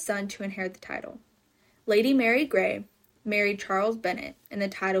didn't have a son to inherit the title. Lady Mary Grey married Charles Bennet, and the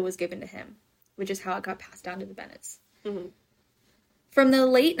title was given to him, which is how it got passed down to the Bennets. From the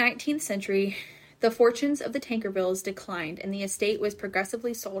late 19th century, the fortunes of the Tankervilles declined and the estate was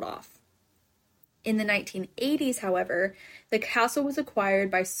progressively sold off. In the 1980s, however, the castle was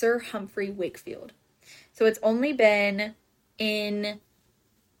acquired by Sir Humphrey Wakefield. So it's only been in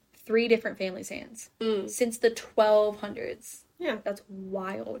 3 different families' hands since the 1200s. Yeah. That's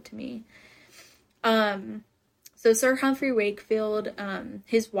wild to me. So Sir Humphrey Wakefield,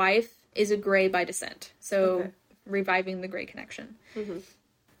 his wife is a Grey by descent. So reviving the Grey connection.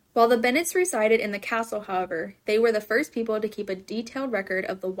 While the Bennets resided in the castle, however, they were the first people to keep a detailed record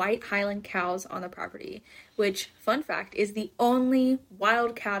of the white Highland cows on the property, which, fun fact, is the only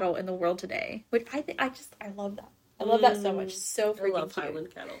wild cattle in the world today. Which I love that. I love that so much. So freaking I love cute.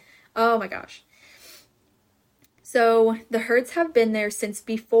 Highland cattle. Oh my gosh. So the herds have been there since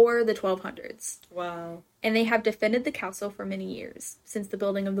before the 1200s. Wow. And they have defended the castle for many years, since the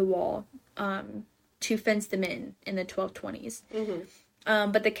building of the wall, to fence them in the 1220s.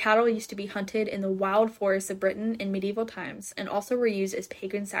 But the cattle used to be hunted in the wild forests of Britain in medieval times and also were used as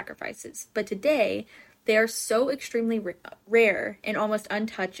pagan sacrifices. But today, they are so extremely rare and almost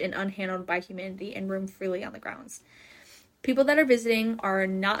untouched and unhandled by humanity and roam freely on the grounds. People that are visiting are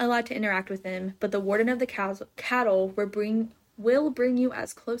not allowed to interact with them, but the warden of the cattle will bring you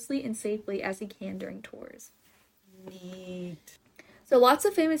as closely and safely as he can during tours. Neat. So lots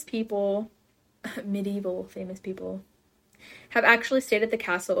of famous people, medieval famous people, have actually stayed at the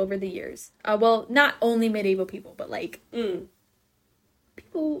castle over the years. Well, not only medieval people, but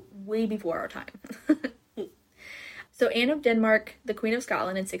people way before our time. So Anne of Denmark, the Queen of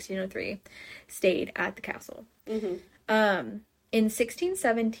Scotland in 1603, stayed at the castle. In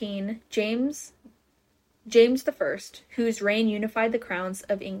 1617, James I, whose reign unified the crowns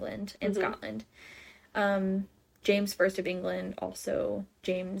of England and Scotland, James I of England, also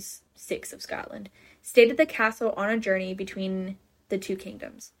James VI of Scotland, stayed at the castle on a journey between the two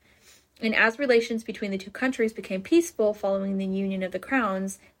kingdoms. And as relations between the two countries became peaceful following the union of the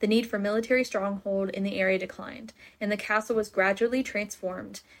crowns, the need for military stronghold in the area declined, and the castle was gradually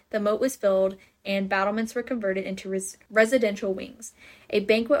transformed. The moat was filled, and battlements were converted into residential wings. A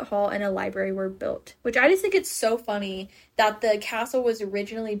banquet hall and a library were built, which I just think it's so funny that the castle was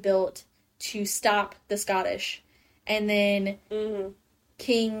originally built to stop the Scottish, and then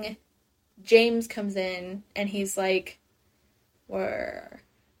King James comes in, and he's like, we're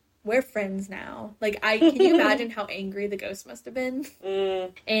friends now. Like, can you imagine how angry the ghost must have been?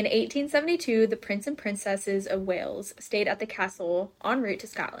 In 1872, the Prince and Princesses of Wales stayed at the castle en route to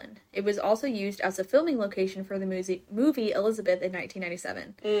Scotland. It was also used as a filming location for the movie Elizabeth in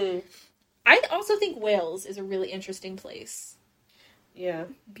 1997. I also think Wales is a really interesting place. Yeah.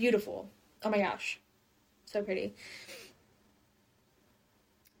 Beautiful. Oh my gosh. So pretty.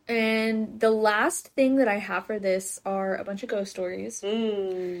 And the last thing that I have for this are a bunch of ghost stories.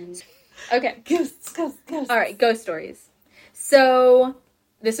 Okay. Ghosts. All right, ghost stories. So,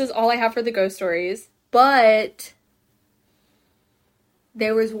 this is all I have for the ghost stories, but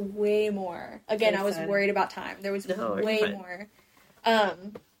there was way more. Again, I was worried about time. There was way more.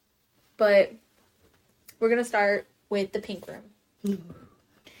 But we're going to start with the pink room.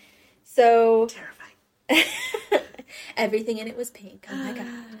 So, Terrifying. everything in it was pink. Oh my god.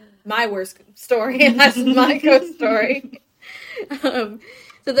 My worst story. That's my ghost story.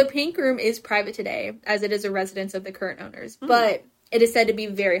 So the pink room is private today, as it is a residence of the current owners, but it is said to be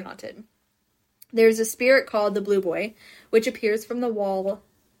very haunted. There's a spirit called the Blue Boy, which appears from the wall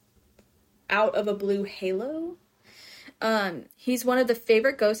out of a blue halo. He's one of the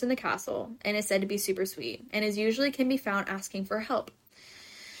favorite ghosts in the castle, and is said to be super sweet, and is usually can be found asking for help.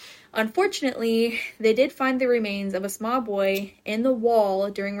 Unfortunately, they did find the remains of a small boy in the wall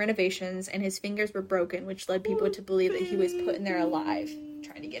during renovations, and his fingers were broken, which led people to believe that he was put in there alive,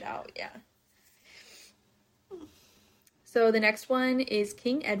 trying to get out, yeah. So the next one is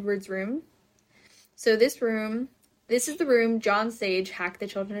King Edward's room. So this is the room John Sage hacked the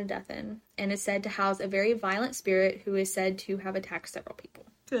children to death in, and is said to house a very violent spirit who is said to have attacked several people.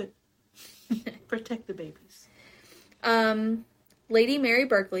 Good. Protect the babies. Lady Mary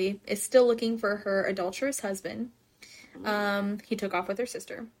Berkeley is still looking for her adulterous husband. He took off with her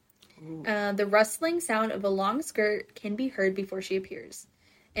sister. The rustling sound of a long skirt can be heard before she appears.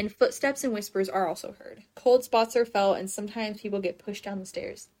 And footsteps and whispers are also heard. Cold spots are felt, and sometimes people get pushed down the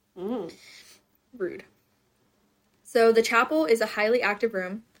stairs. Rude. So the chapel is a highly active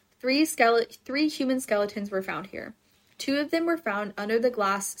room. 3 human skeletons were found here. 2 of them were found under the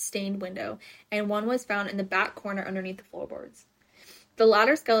glass-stained window, and 1 was found in the back corner underneath the floorboards. The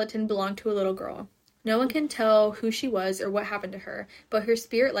latter skeleton belonged to a little girl. No one can tell who she was or what happened to her, but her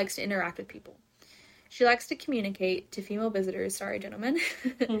spirit likes to interact with people. She likes to communicate to female visitors. Sorry, gentlemen.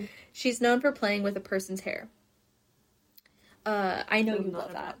 She's known for playing with a person's hair. I know you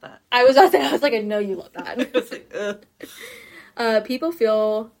love that. I was like, I know you love that. People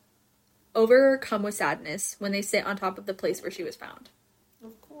feel overcome with sadness when they sit on top of the place where she was found.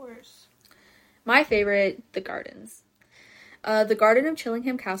 Of course. My favorite, the gardens. The garden of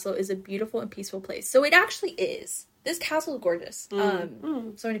Chillingham Castle is a beautiful and peaceful place. So it actually is. This castle is gorgeous. So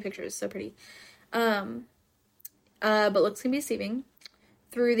many pictures, so pretty. But looks can be deceiving.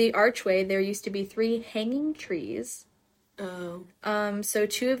 Through the archway, there used to be 3 hanging trees. So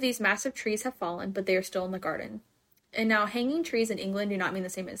 2 of these massive trees have fallen, but they are still in the garden. And now, hanging trees in England do not mean the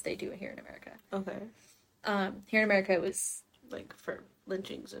same as they do here in America. Okay. Here in America, it was like for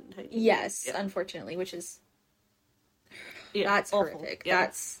lynchings and hanging. Yes, unfortunately, which is that's awful. Horrific. Yeah.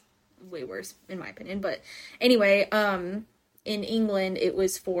 That's way worse in my opinion. But anyway, in England, it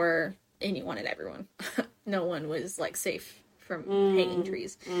was for anyone and everyone. No one was like safe from hanging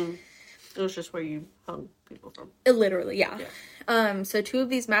trees. It was just where you hung people from. Literally, yeah. So 2 of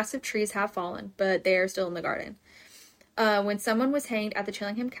these massive trees have fallen, but they are still in the garden. When someone was hanged at the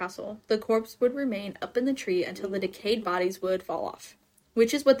Chillingham Castle, the corpse would remain up in the tree until the decayed bodies would fall off.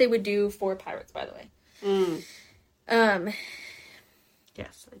 Which is what they would do for pirates, by the way.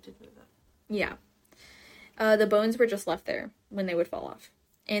 Yes, I did know that. Yeah. The bones were just left there when they would fall off.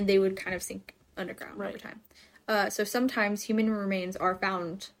 And they would kind of sink underground over time. So sometimes human remains are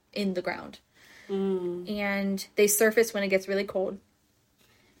found in the ground. And they surface when it gets really cold.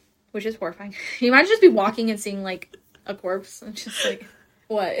 Which is horrifying. You might just be walking and seeing, like, a corpse. And just like,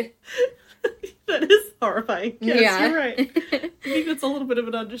 what? That is horrifying. Yes, you're right. I think that's a little bit of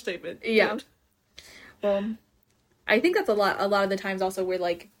an understatement. Yeah. Well, I think that's a lot of the times also where,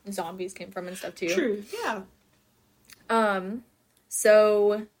 like, zombies came from and stuff, too. True, yeah.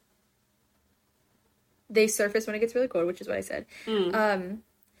 So they surface when it gets really cold, which is what I said.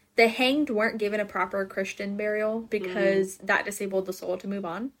 The hanged weren't given a proper Christian burial because that disabled the soul to move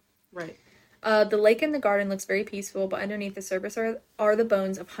on. Right. The lake in the garden looks very peaceful, but underneath the surface are the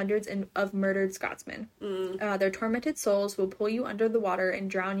bones of hundreds of murdered Scotsmen. Their tormented souls will pull you under the water and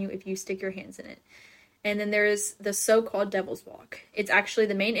drown you if you stick your hands in it. And then there is the so-called Devil's Walk. It's actually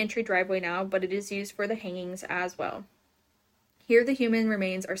the main entry driveway now, but it is used for the hangings as well. Here the human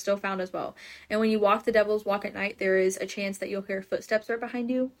remains are still found as well. And when you walk the Devil's Walk at night, there is a chance that you'll hear footsteps right behind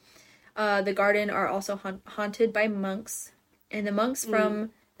you. The garden are also haunted by monks. And the monks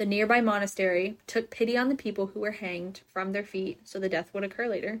from the nearby monastery took pity on the people who were hanged from their feet, so the death would occur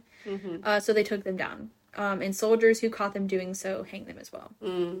later. So they took them down. And soldiers who caught them doing so hanged them as well.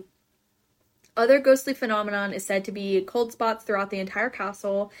 Other ghostly phenomenon is said to be cold spots throughout the entire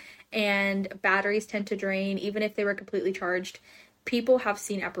castle, and batteries tend to drain even if they were completely charged. People have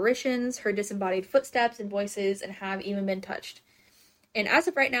seen apparitions, heard disembodied footsteps and voices, and have even been touched. And as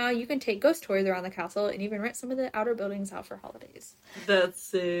of right now, you can take ghost tours around the castle and even rent some of the outer buildings out for holidays. That's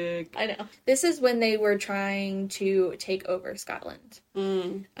sick. I know. This is when they were trying to take over Scotland.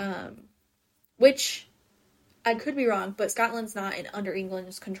 Which, I could be wrong, but Scotland's not under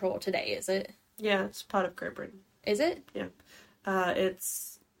England's control today, is it? Yeah, it's part of Great Britain. Is it? Yeah.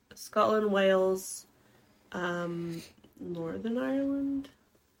 It's Scotland, Wales, Northern Ireland,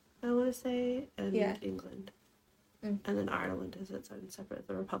 I want to say, and England. And then Ireland is its own separate.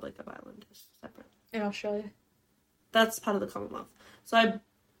 The Republic of Ireland is separate. In Australia? That's part of the Commonwealth.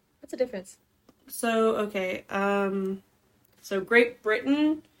 What's the difference? So, okay. So Great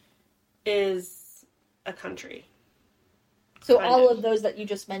Britain is a country. So all of those that you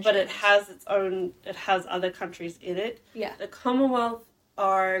just mentioned. But it has other countries in it. Yeah. The Commonwealth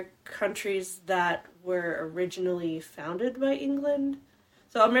are countries that were originally founded by England.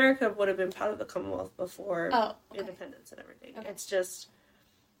 So America would have been part of the Commonwealth before independence and everything. Okay. It's just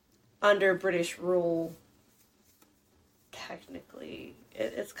under British rule, technically.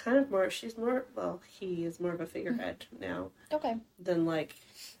 It's kind of more, he is more of a figurehead now. Okay. Than, like,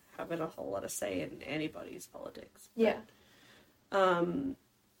 having a whole lot of say in anybody's politics. Yeah. I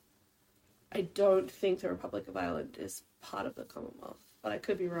don't think the Republic of Ireland is part of the Commonwealth, but I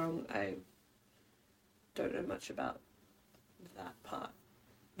could be wrong. I don't know much about that part.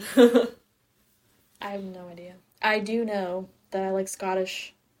 I have no idea. I do know that I like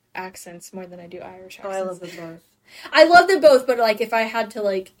Scottish accents more than I do Irish accents. Oh, I love them both. I love them both, but, like, if I had to,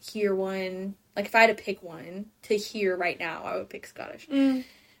 like, hear one, like, if I had to pick one to hear right now, I would pick Scottish.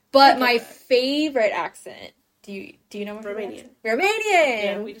 But my favorite accent, do you know my favorite accent? Romanian!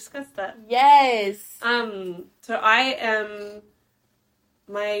 Yeah, we discussed that. Yes! So I am,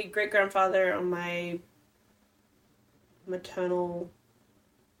 my great-grandfather on my maternal...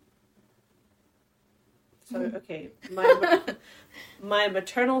 So, okay, my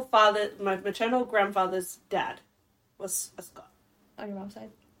maternal grandfather's dad was a Scot. On your mom's side?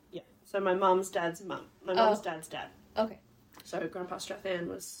 Yeah. So my mom's dad's mum. My mom's dad's dad. Okay. So Grandpa Strathan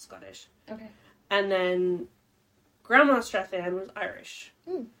was Scottish. Okay. And then Grandma Strathan was Irish.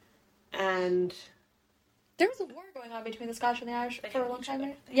 And there was a war going on between the Scottish and the Irish for a long time,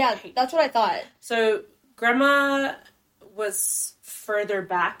 right? Yeah, that's what I thought. So Grandma was further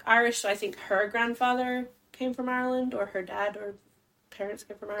back Irish, so I think her grandfather came from Ireland, or her dad or parents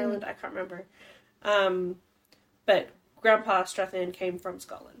came from Ireland. I can't remember. But Grandpa Strathan came from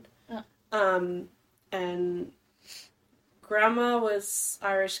Scotland. And Grandma was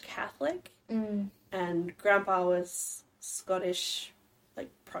Irish Catholic, and Grandpa was Scottish,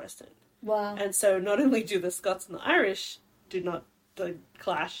 like, Protestant. Wow. And so not only do the Scots and the Irish do not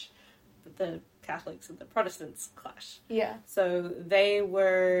clash, but the Catholics and the Protestants clash. Yeah. So they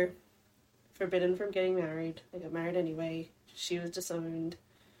were forbidden from getting married. They got married anyway. She was disowned.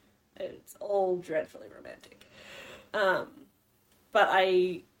 It's all dreadfully romantic. But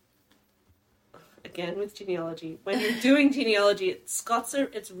again, with genealogy, when you're doing genealogy,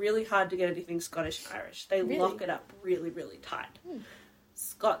 it's really hard to get anything Scottish and Irish. They lock it up really, really tight.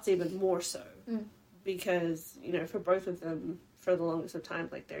 Scots even more so. Because, for both of them, for the longest of time,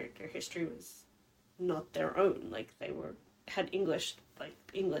 like, their history was not their own. Like, they had English, like,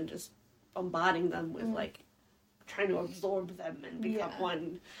 England just bombarding them with, like, trying to absorb them and become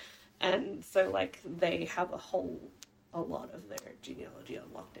one. And so, like, they have a lot of their genealogy on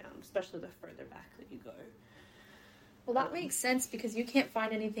lockdown, especially the further back that you go. Well, that makes sense, because you can't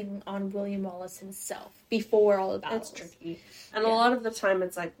find anything on William Wallace himself before all of that. It's tricky. And a lot of the time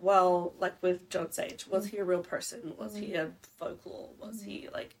it's like, well, like with John Sage, was he a real person? Was he a folklore? Was he,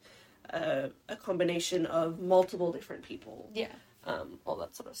 like, a combination of multiple different people? Yeah. All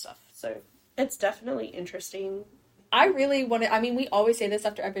that sort of stuff. So it's definitely interesting. I really want to, we always say this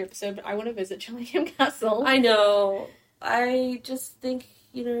after every episode, but I want to visit Chillingham Castle. I know. I just think,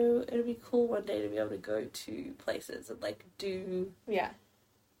 it'd be cool one day to be able to go to places and, like, do... Yeah.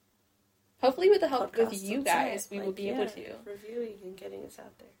 Hopefully with the help with you guys, we will be able to. Reviewing and getting us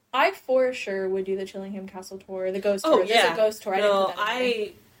out there. I for sure would do the Chillingham Castle tour, the ghost tour. Yeah. There's a ghost tour.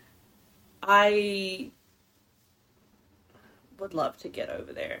 I would love to get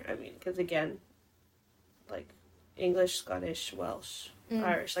over there. Because again, like, English, Scottish, Welsh,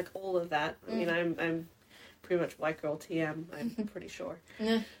 Irish, like, all of that. I'm pretty much white girl TM, I'm pretty sure.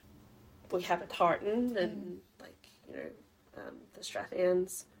 We have a tartan, and, like, the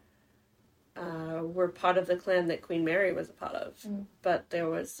Strathans. were part of the clan that Queen Mary was a part of. But there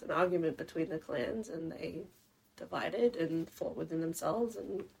was an argument between the clans, and they divided and fought within themselves,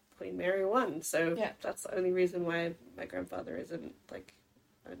 and Queen Mary won. So that's the only reason why my grandfather isn't, like,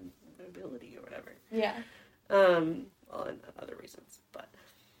 a nobility or whatever. Yeah. Well, and other reasons, but...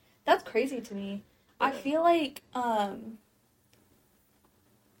 That's crazy to me. Yeah. I feel like...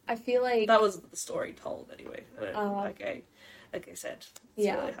 That was the story told, anyway. Like I said, it's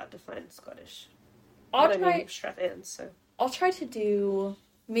really hard to find Scottish. Strathans, so... I'll try to do,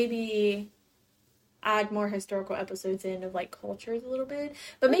 maybe... add more historical episodes in of, like, cultures a little bit,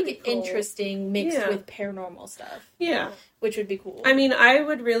 but make it interesting mixed with paranormal stuff. Yeah. Which would be cool. I mean, I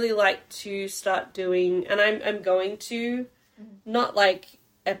would really like to start doing, and I'm going to, not, like,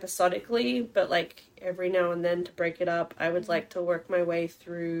 episodically, but, like, every now and then to break it up. I would like to work my way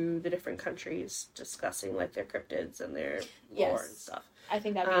through the different countries, discussing, like, their cryptids and their lore and stuff. I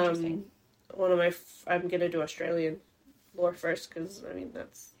think that'd be interesting. I'm gonna do Australian lore first, because, I mean,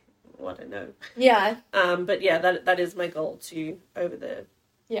 that's what I know. Yeah. But yeah, that is my goal to, over the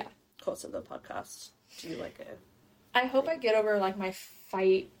course of the podcast, do like I hope I get over, like, my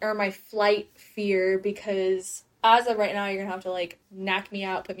flight fear, because as of right now, you're gonna have to, like, knock me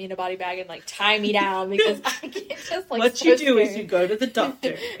out, put me in a body bag, and, like, tie me down, because I get just, like, what you do is you go to the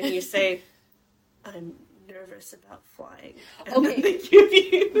doctor and you say, I'm nervous about flying. And then they give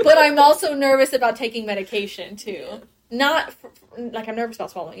you... But I'm also nervous about taking medication, too. Not, like, I'm nervous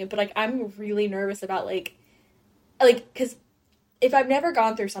about swallowing it, but, like, I'm really nervous about, like, because if I've never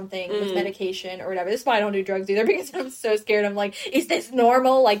gone through something with medication or whatever, this is why I don't do drugs either, because I'm so scared. I'm like, is this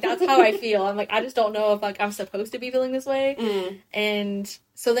normal? Like, that's how I feel. I'm like, I just don't know if, like, I'm supposed to be feeling this way. And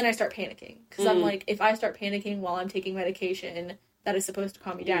so then I start panicking, because I'm like, if I start panicking while I'm taking medication that is supposed to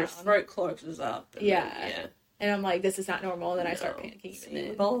calm me down. Your throat closes up. And I'm like, this is not normal, and then I start panicking.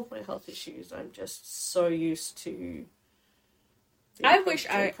 With all of my health issues, I'm just so used to... I wish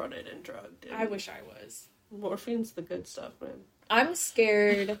I prodded and drugged. And I wish I was. Morphine's the good stuff, man. I'm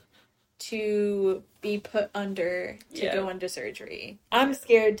scared to be put under to go under surgery. I'm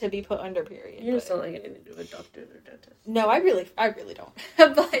scared to be put under, period. You just don't like anything to do with doctors or dentists. No, I really don't.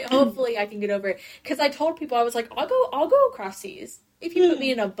 But hopefully I can get over it. Because I told people, I was like, I'll go across seas if you put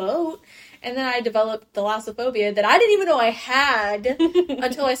me in a boat. And then I developed thalassophobia that I didn't even know I had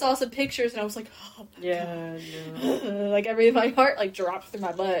until I saw some pictures, and I was like, oh my God. No. Like, my heart, like, dropped through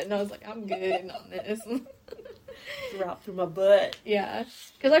my butt, and I was like, I'm good on this. Dropped through my butt. Yeah.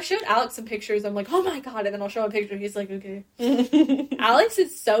 Because I've showed Alex some pictures, I'm like, oh my God, and then I'll show him a picture, and he's like, okay. Alex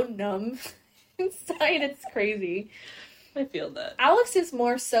is so numb inside, it's crazy. I feel that. Alex is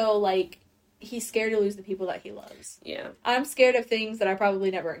more so, like, he's scared to lose the people that he loves. Yeah. I'm scared of things that I probably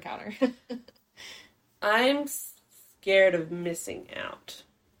never encounter. I'm scared of missing out.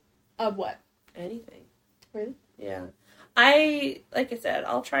 Of what? Anything. Really? Yeah. Like I said,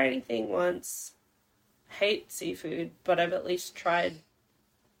 I'll try anything once. Hate seafood, but I've at least tried,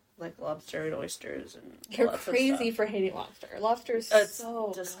 like, lobster and oysters and You're crazy for hating lobster. Lobster is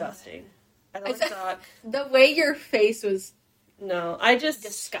so disgusting. Good. I don't like duck. The way your face was... No, I just...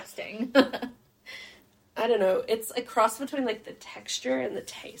 disgusting. I don't know. It's a cross between, like, the texture and the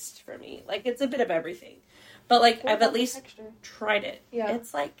taste for me. Like, it's a bit of everything. But, like, I've at least tried it. Yeah.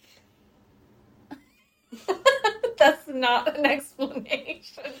 It's like... That's not an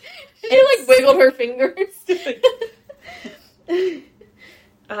explanation. She, like, wiggled her fingers.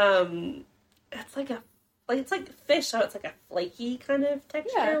 It's like fish, so it's like a flaky kind of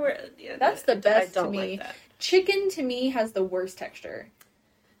texture. Yeah. That's the best to me. Like that. Chicken, to me, has the worst texture.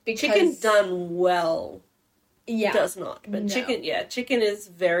 Because chicken done well does not. But chicken is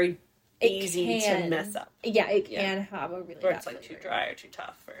very easy to mess up. Yeah, it can have a really or it's like too dry or too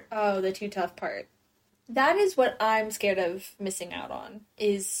tough. Oh, the too tough part. That is what I'm scared of missing out on,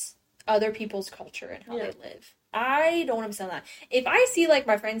 is other people's culture and how they live. I don't want to miss out on that. If I see, like,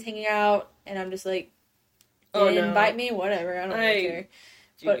 my friends hanging out, and I'm just like, invite me, whatever, I don't care.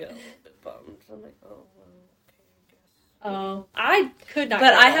 I get a little bit bummed. I'm like, oh, well, okay, I guess. Oh, I could not.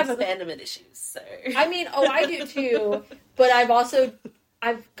 But I have abandonment issues, so. I mean, I do too, but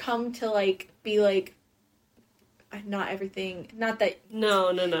I've come to, like, be like, not everything, not that...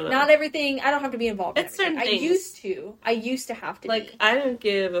 No. Not everything, I don't have to be involved in everything. Certain things. I used to have to like, I don't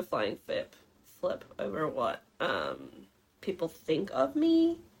give a flying flip over what people think of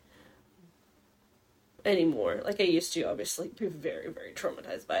me anymore. Like I used to, obviously, be very, very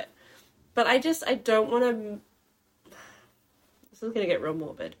traumatized by it. But I don't want to... This is going to get real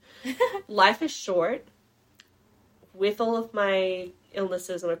morbid. Life is short. With all of my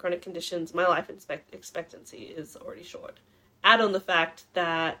illnesses and my chronic conditions, my life expectancy is already short. Add on the fact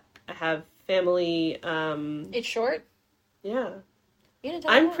that I have family, It's short? yeah. You didn't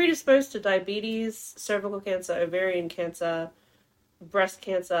tell me I'm that. predisposed to diabetes, cervical cancer, ovarian cancer, breast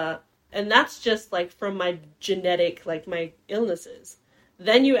cancer, and that's just, like, from my genetic, like, my illnesses.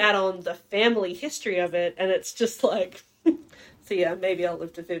 Then you add on the family history of it, and it's just like, so yeah, maybe I'll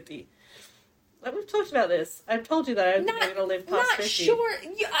live to 50. Like, we've talked about this. I've told you that I don't think I'm going to live past 50. Not sure.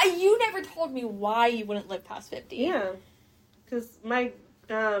 You never told me why you wouldn't live past 50. Yeah, because my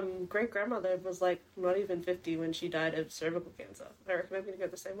great-grandmother was, like, not even 50 when she died of cervical cancer. I reckon I'm going to go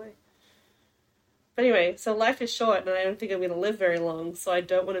the same way. But anyway, so life is short, and I don't think I'm going to live very long, so I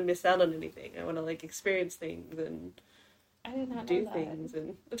don't want to miss out on anything. I want to, like, experience things and I did not do know that. things.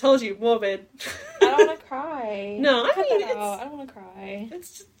 And I told you, morbid. I don't want to cry. No, I Cut mean, that out. I don't want to cry.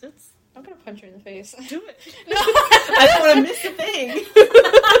 It's just, it's... I'm going to punch her in the face. Do it. I don't want to miss a thing.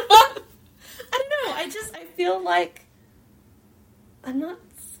 I don't know. I feel like I'm not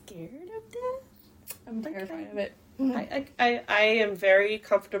scared of death. I'm terrified of it. I am very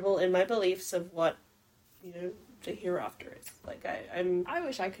comfortable in my beliefs of what, you know, the hereafter is. Like, I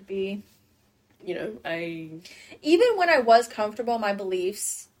wish I could be. You know, Even when I was comfortable in my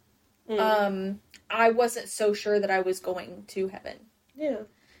beliefs, I wasn't so sure that I was going to heaven. Yeah.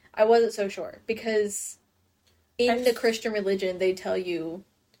 I wasn't so sure. Because in the Christian religion, they tell you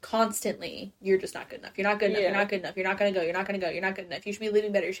constantly, you're just not good enough. You're not good enough. You're not good enough. You're not going to go. You're not going to go. You're not good enough. You should be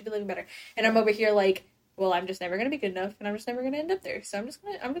living better. You should be living better. And I'm over here like, well, I'm just never going to be good enough, and I'm just never going to end up there. So I'm just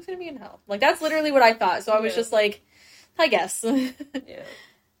going to be in hell. Like, that's literally what I thought. So I was just like, I guess. Yeah.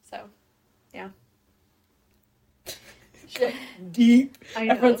 So, yeah. Deep. I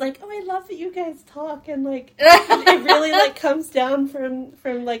know. Everyone's like, oh, I love that you guys talk, and like, it really like comes down from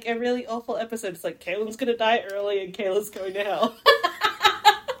like a really awful episode. It's like, Kayla's gonna die early, and Kayla's going to hell.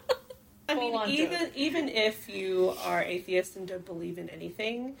 I mean, even if you are atheist and don't believe in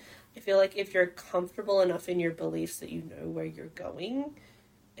anything, I feel like if you're comfortable enough in your beliefs that you know where you're going,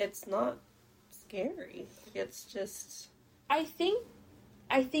 it's not scary. It's just... I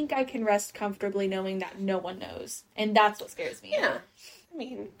think I can rest comfortably knowing that no one knows. And that's what scares me. Yeah. I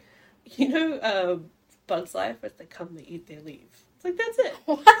mean, you know, Bug's Life, if they come, they eat, they leave. It's like, that's it.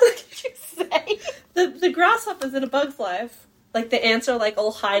 What did you say? The grasshoppers in A Bug's Life, like, the ants are, like,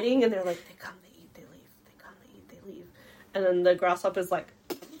 all hiding, and they're like, they come, they eat, they leave. They come, they eat, they leave. And then the grasshopper's, like,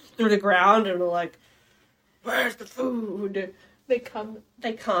 through the ground, and they're like, where's the food? They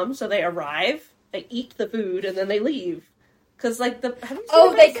come, so they arrive, they eat the food, and then they leave. Because, like, have you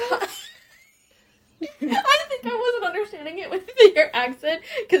seen they come. I think I wasn't understanding it with your accent,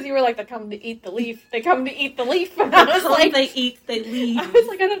 because you were like, they come to eat the leaf. They come to eat the leaf. And I was like, they eat, they leave. I was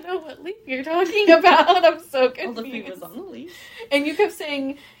like, I don't know what leaf you're talking about. I'm so confused. Well, the feet was on the leaf. And you kept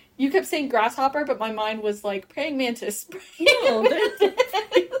saying grasshopper, but my mind was like, praying mantis. No,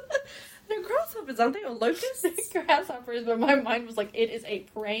 they're grasshoppers, aren't they? Or locusts? Grasshoppers, but my mind was like, it is a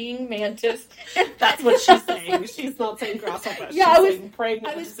praying mantis. That's what she's saying. She's not saying grasshopper. Yeah, she's saying praying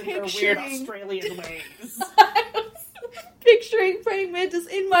mantis in her weird Australian ways. I was picturing praying mantis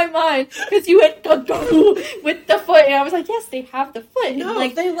in my mind, because you went with the foot, and I was like, yes, they have the foot. No, and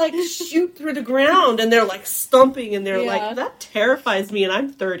like, they like shoot through the ground, and they're like stomping, and they're like, that terrifies me, and I'm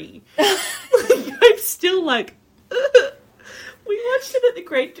 30. I'm still like... We watched it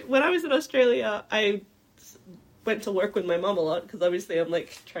at when I was in Australia, I went to work with my mom a lot, because obviously I'm,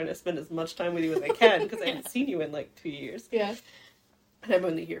 like, trying to spend as much time with you as I can, because I haven't seen you in, like, 2 years. Yeah. And I'm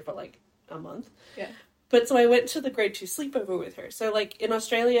only here for, like, a month. Yeah. But so I went to the grade 2 sleepover with her. So, like, in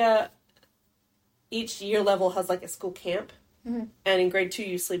Australia, each year level has, like, a school camp. Mm-hmm. And in grade 2,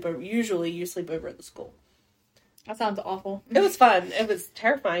 usually you sleep over at the school. That sounds awful. It was fun. It was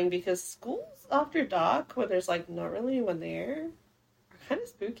terrifying, because schools after dark, when there's, like, not really anyone there, are kind of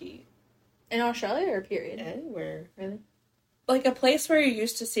spooky. In Australia or period? Anywhere. Really? Like, a place where you're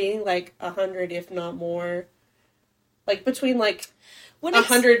used to seeing, like, 100, if not more, like, between, like,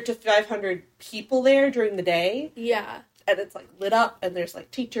 100 to 500 people there during the day. Yeah. And it's, like, lit up, and there's, like,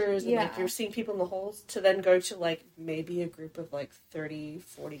 teachers, and, like, you're seeing people in the halls, to then go to, like, maybe a group of, like, 30,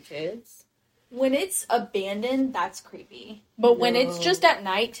 40 kids. When it's abandoned, that's creepy. But when it's just at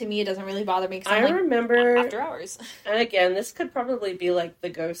night, to me, it doesn't really bother me. I remember... After hours. And again, this could probably be, like, the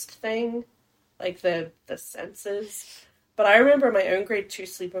ghost thing. Like, the senses. But I remember my own grade 2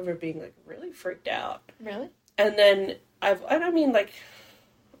 sleepover being, like, really freaked out. Really? And then, I mean, like,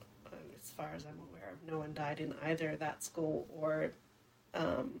 as far as I'm aware of, no one died in either that school or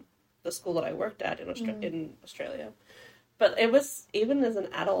the school that I worked at in Australia. But it was, even as an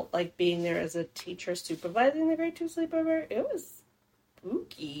adult, like, being there as a teacher supervising the grade 2 sleepover, it was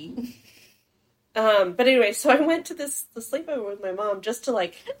spooky. But anyway, so I went to the sleepover with my mom just to,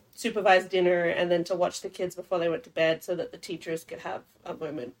 like, supervise dinner and then to watch the kids before they went to bed so that the teachers could have a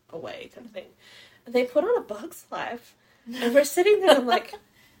moment away kind of thing. And they put on A Bug's Life. And we're sitting there, and I'm like,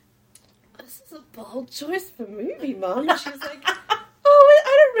 this is a bold choice for movie, Mom. And she's like, oh,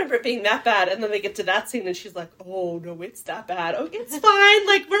 I don't remember it being that bad. And then they get to that scene, and she's like, oh, no, it's that bad. Oh, it's fine.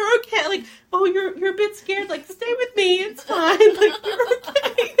 Like, we're okay. Like, oh, you're a bit scared. Like, stay with me. It's fine. Like, we're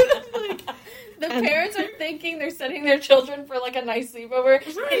okay. Like, the parents are thinking they're sending their children for, like, a nice sleepover,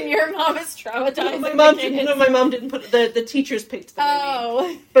 and your mom is traumatized. My mom didn't put the teachers picked the movie.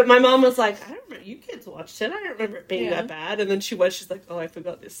 Oh. But my mom was like, I don't remember, you kids watched it. I don't remember it being that bad. And then she's like, oh, I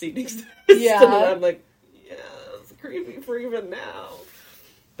forgot this scene exists. Yeah. And I'm like, yeah, it's creepy for even now.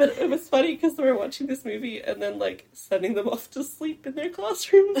 But it was funny because we were watching this movie and then, like, sending them off to sleep in their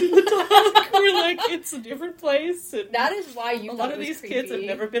classrooms in the dark. We're like, it's a different place. And that is why you a thought lot of it was these creepy. kids have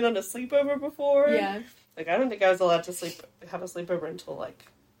never been on a sleepover before. Yeah. Like, I don't think I was allowed to have a sleepover until, like,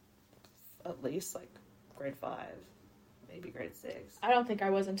 at least, like, grade 5. Maybe grade 6. I don't think I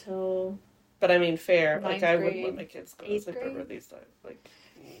was until... But I mean, fair. Like, I wouldn't grade, let my kids go to sleepover these days. Like,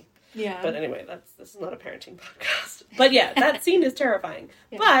 yeah. But anyway, this is not a parenting podcast. But yeah, that scene is terrifying.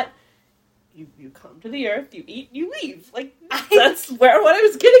 Yeah. But you come to the earth, you eat, you leave. Like, that's what I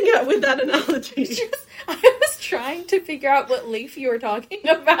was getting at with that analogy. I was trying to figure out what leaf you were talking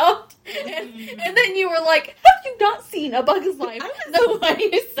about. And then you were like, have you not seen A Bug's Life? The way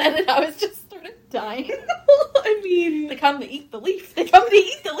you said it, I was just sort of dying. I mean... They come to eat the leaf. They come to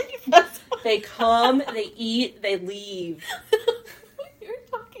eat the leaf. That's what... They come, they eat, they leave. You're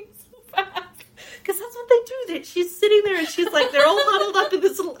talking so fast. Because that's what they do. She's sitting there and she's like, they're all huddled up in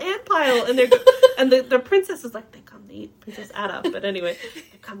this little ant pile. And the princess is like, they come, they eat. Princess Ada. But anyway,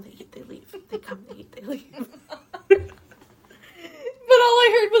 they come, they eat, they leave. They come, they eat, they leave. But all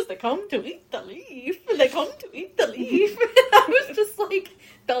I heard was, they come to eat the leaf. They come to eat the leaf. And I was just like,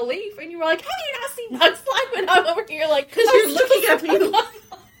 the leaf. And you were like, have you not seen Bug's Life? And I'm over here like, because you're looking at me. And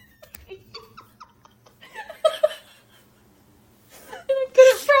I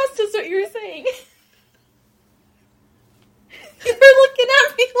couldn't process what you were saying. You were looking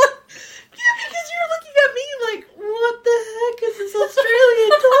at me like... Yeah, because you were looking at me like, what the heck is this Australian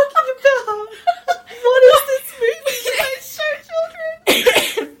talking about? What is this movie? I show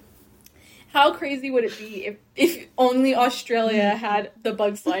children. How crazy would it be if only Australia had The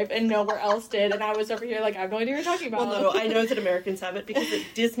Bug's Life and nowhere else did, and I was over here like, I have no idea what you're talking about. Well, no, I know that Americans have it because at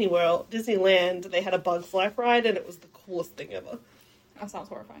Disneyland, they had a Bug's Life ride, and it was the coolest thing ever. That sounds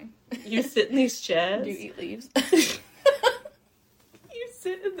horrifying. You sit in these chairs. Do you eat leaves?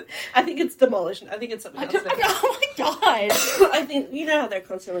 I think it's demolished. I think it's something else. Oh my god! I think you know how they're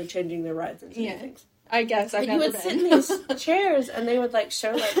constantly changing their rides and things. I guess I've never been. You would sit in these chairs, and they would like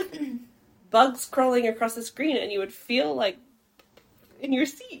show like bugs crawling across the screen, and you would feel like in your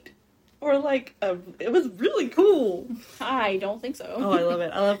seat, or like it was really cool. I don't think so. Oh, I love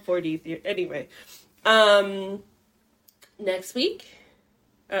it. I love 4D theater. Anyway, next week.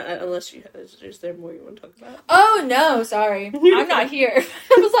 Unless is there more you want to talk about? Oh, no, sorry. I'm not here.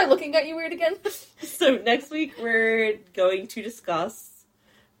 I was like looking at you weird again. So next week we're going to discuss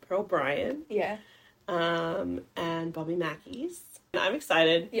Pearl Bryan. Yeah. And Bobby Mackey's. I'm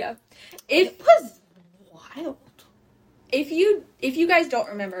excited. Yeah. It was wild. If you guys don't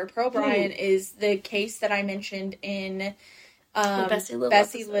remember, Pearl Bryan is the case that I mentioned in Bessie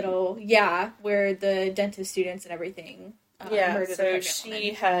Little. Yeah, where the dentist students and everything. So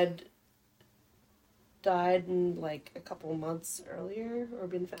she had died in like a couple months earlier, or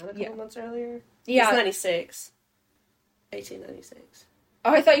been found a couple months earlier. Yeah. It's 96. 1896.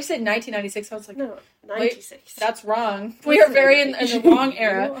 Oh, I thought you said 1996. I was like, no, 96. Wait, that's wrong. We are very in the wrong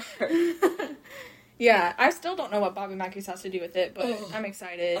era. Yeah, I still don't know what Bobby Mackey's has to do with it, but I'm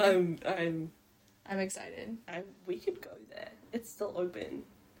excited. I'm excited. We could go there. It's still open.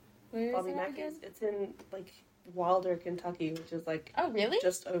 Where Bobby is it Mackey's. again? It's in like Wilder, Kentucky, which is like really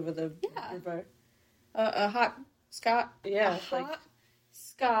just over the river. A hop, Scott. Yeah, a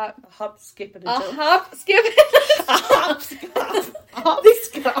hop, skip, and a jump. A hop, skip, a hop, skip, a hop,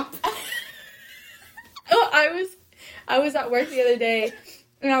 skip. Oh, I was at work the other day,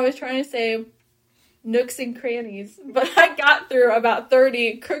 and I was trying to say nooks and crannies, but I got through about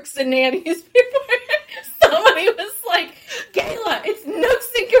 30 crooks and nannies before somebody was like, Kayla, it's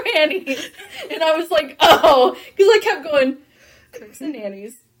nooks and crannies. And I was like, oh, because I kept going, crooks and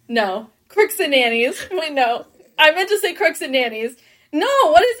nannies. No, crooks and nannies. Wait, no. I meant to say crooks and nannies. No,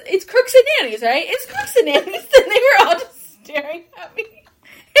 it's crooks and nannies, right? It's crooks and nannies. And they were all just staring at me.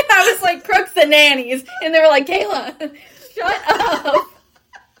 And I was like, crooks and nannies. And they were like, Kayla, shut up.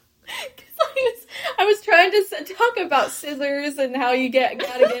 Because I was trying to talk about scissors and how you gotta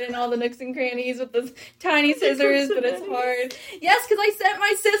get in all the nooks and crannies with the tiny scissors, but it's hard. Yes, because I sent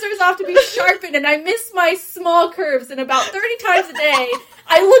my scissors off to be sharpened, and I miss my small curves. And about 30 times a day,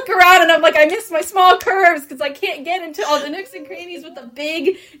 I look around and I'm like, I miss my small curves because I can't get into all the nooks and crannies with the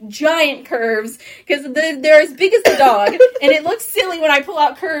big, giant curves because they're as big as the dog, and it looks silly when I pull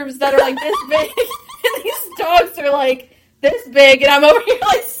out curves that are like this big, and these dogs are like this big, and I'm over here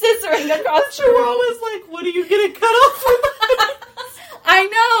like scissoring across the room. Chihuahua's like, what are you gonna cut off? I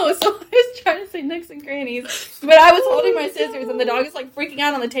know, so I was trying to say nooks and crannies, but I was holding my scissors, and the dog is like freaking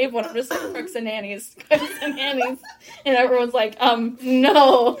out on the table, and I'm just like, crooks and nannies, and everyone's like,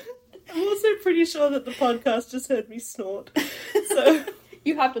 no. I'm also pretty sure that the podcast just heard me snort, so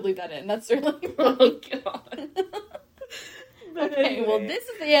you have to leave that in. That's really wrong. Oh god. Okay, well, this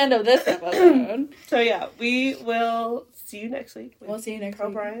is the end of this episode. So yeah, we will see you next week. We'll see you next Carl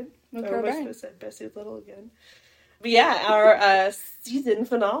week. Bryan. With Or Carl we're Bryan. supposed to say Bessie Little again. But yeah, our season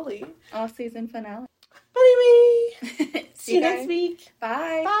finale. All-season finale. But anyway, see you guys. next week.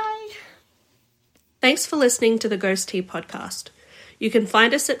 Bye. Bye. Thanks for listening to the Ghost Tea podcast. You can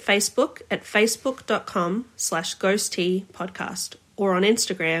find us at Facebook at facebook.com/Ghost Tea podcast or on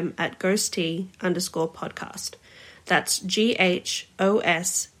Instagram at ghostea_podcast. That's GHOSTEA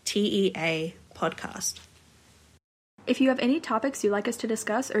podcast. If you have any topics you'd like us to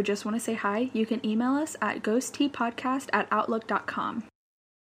discuss or just want to say hi, you can email us at ghostteapodcast@outlook.com.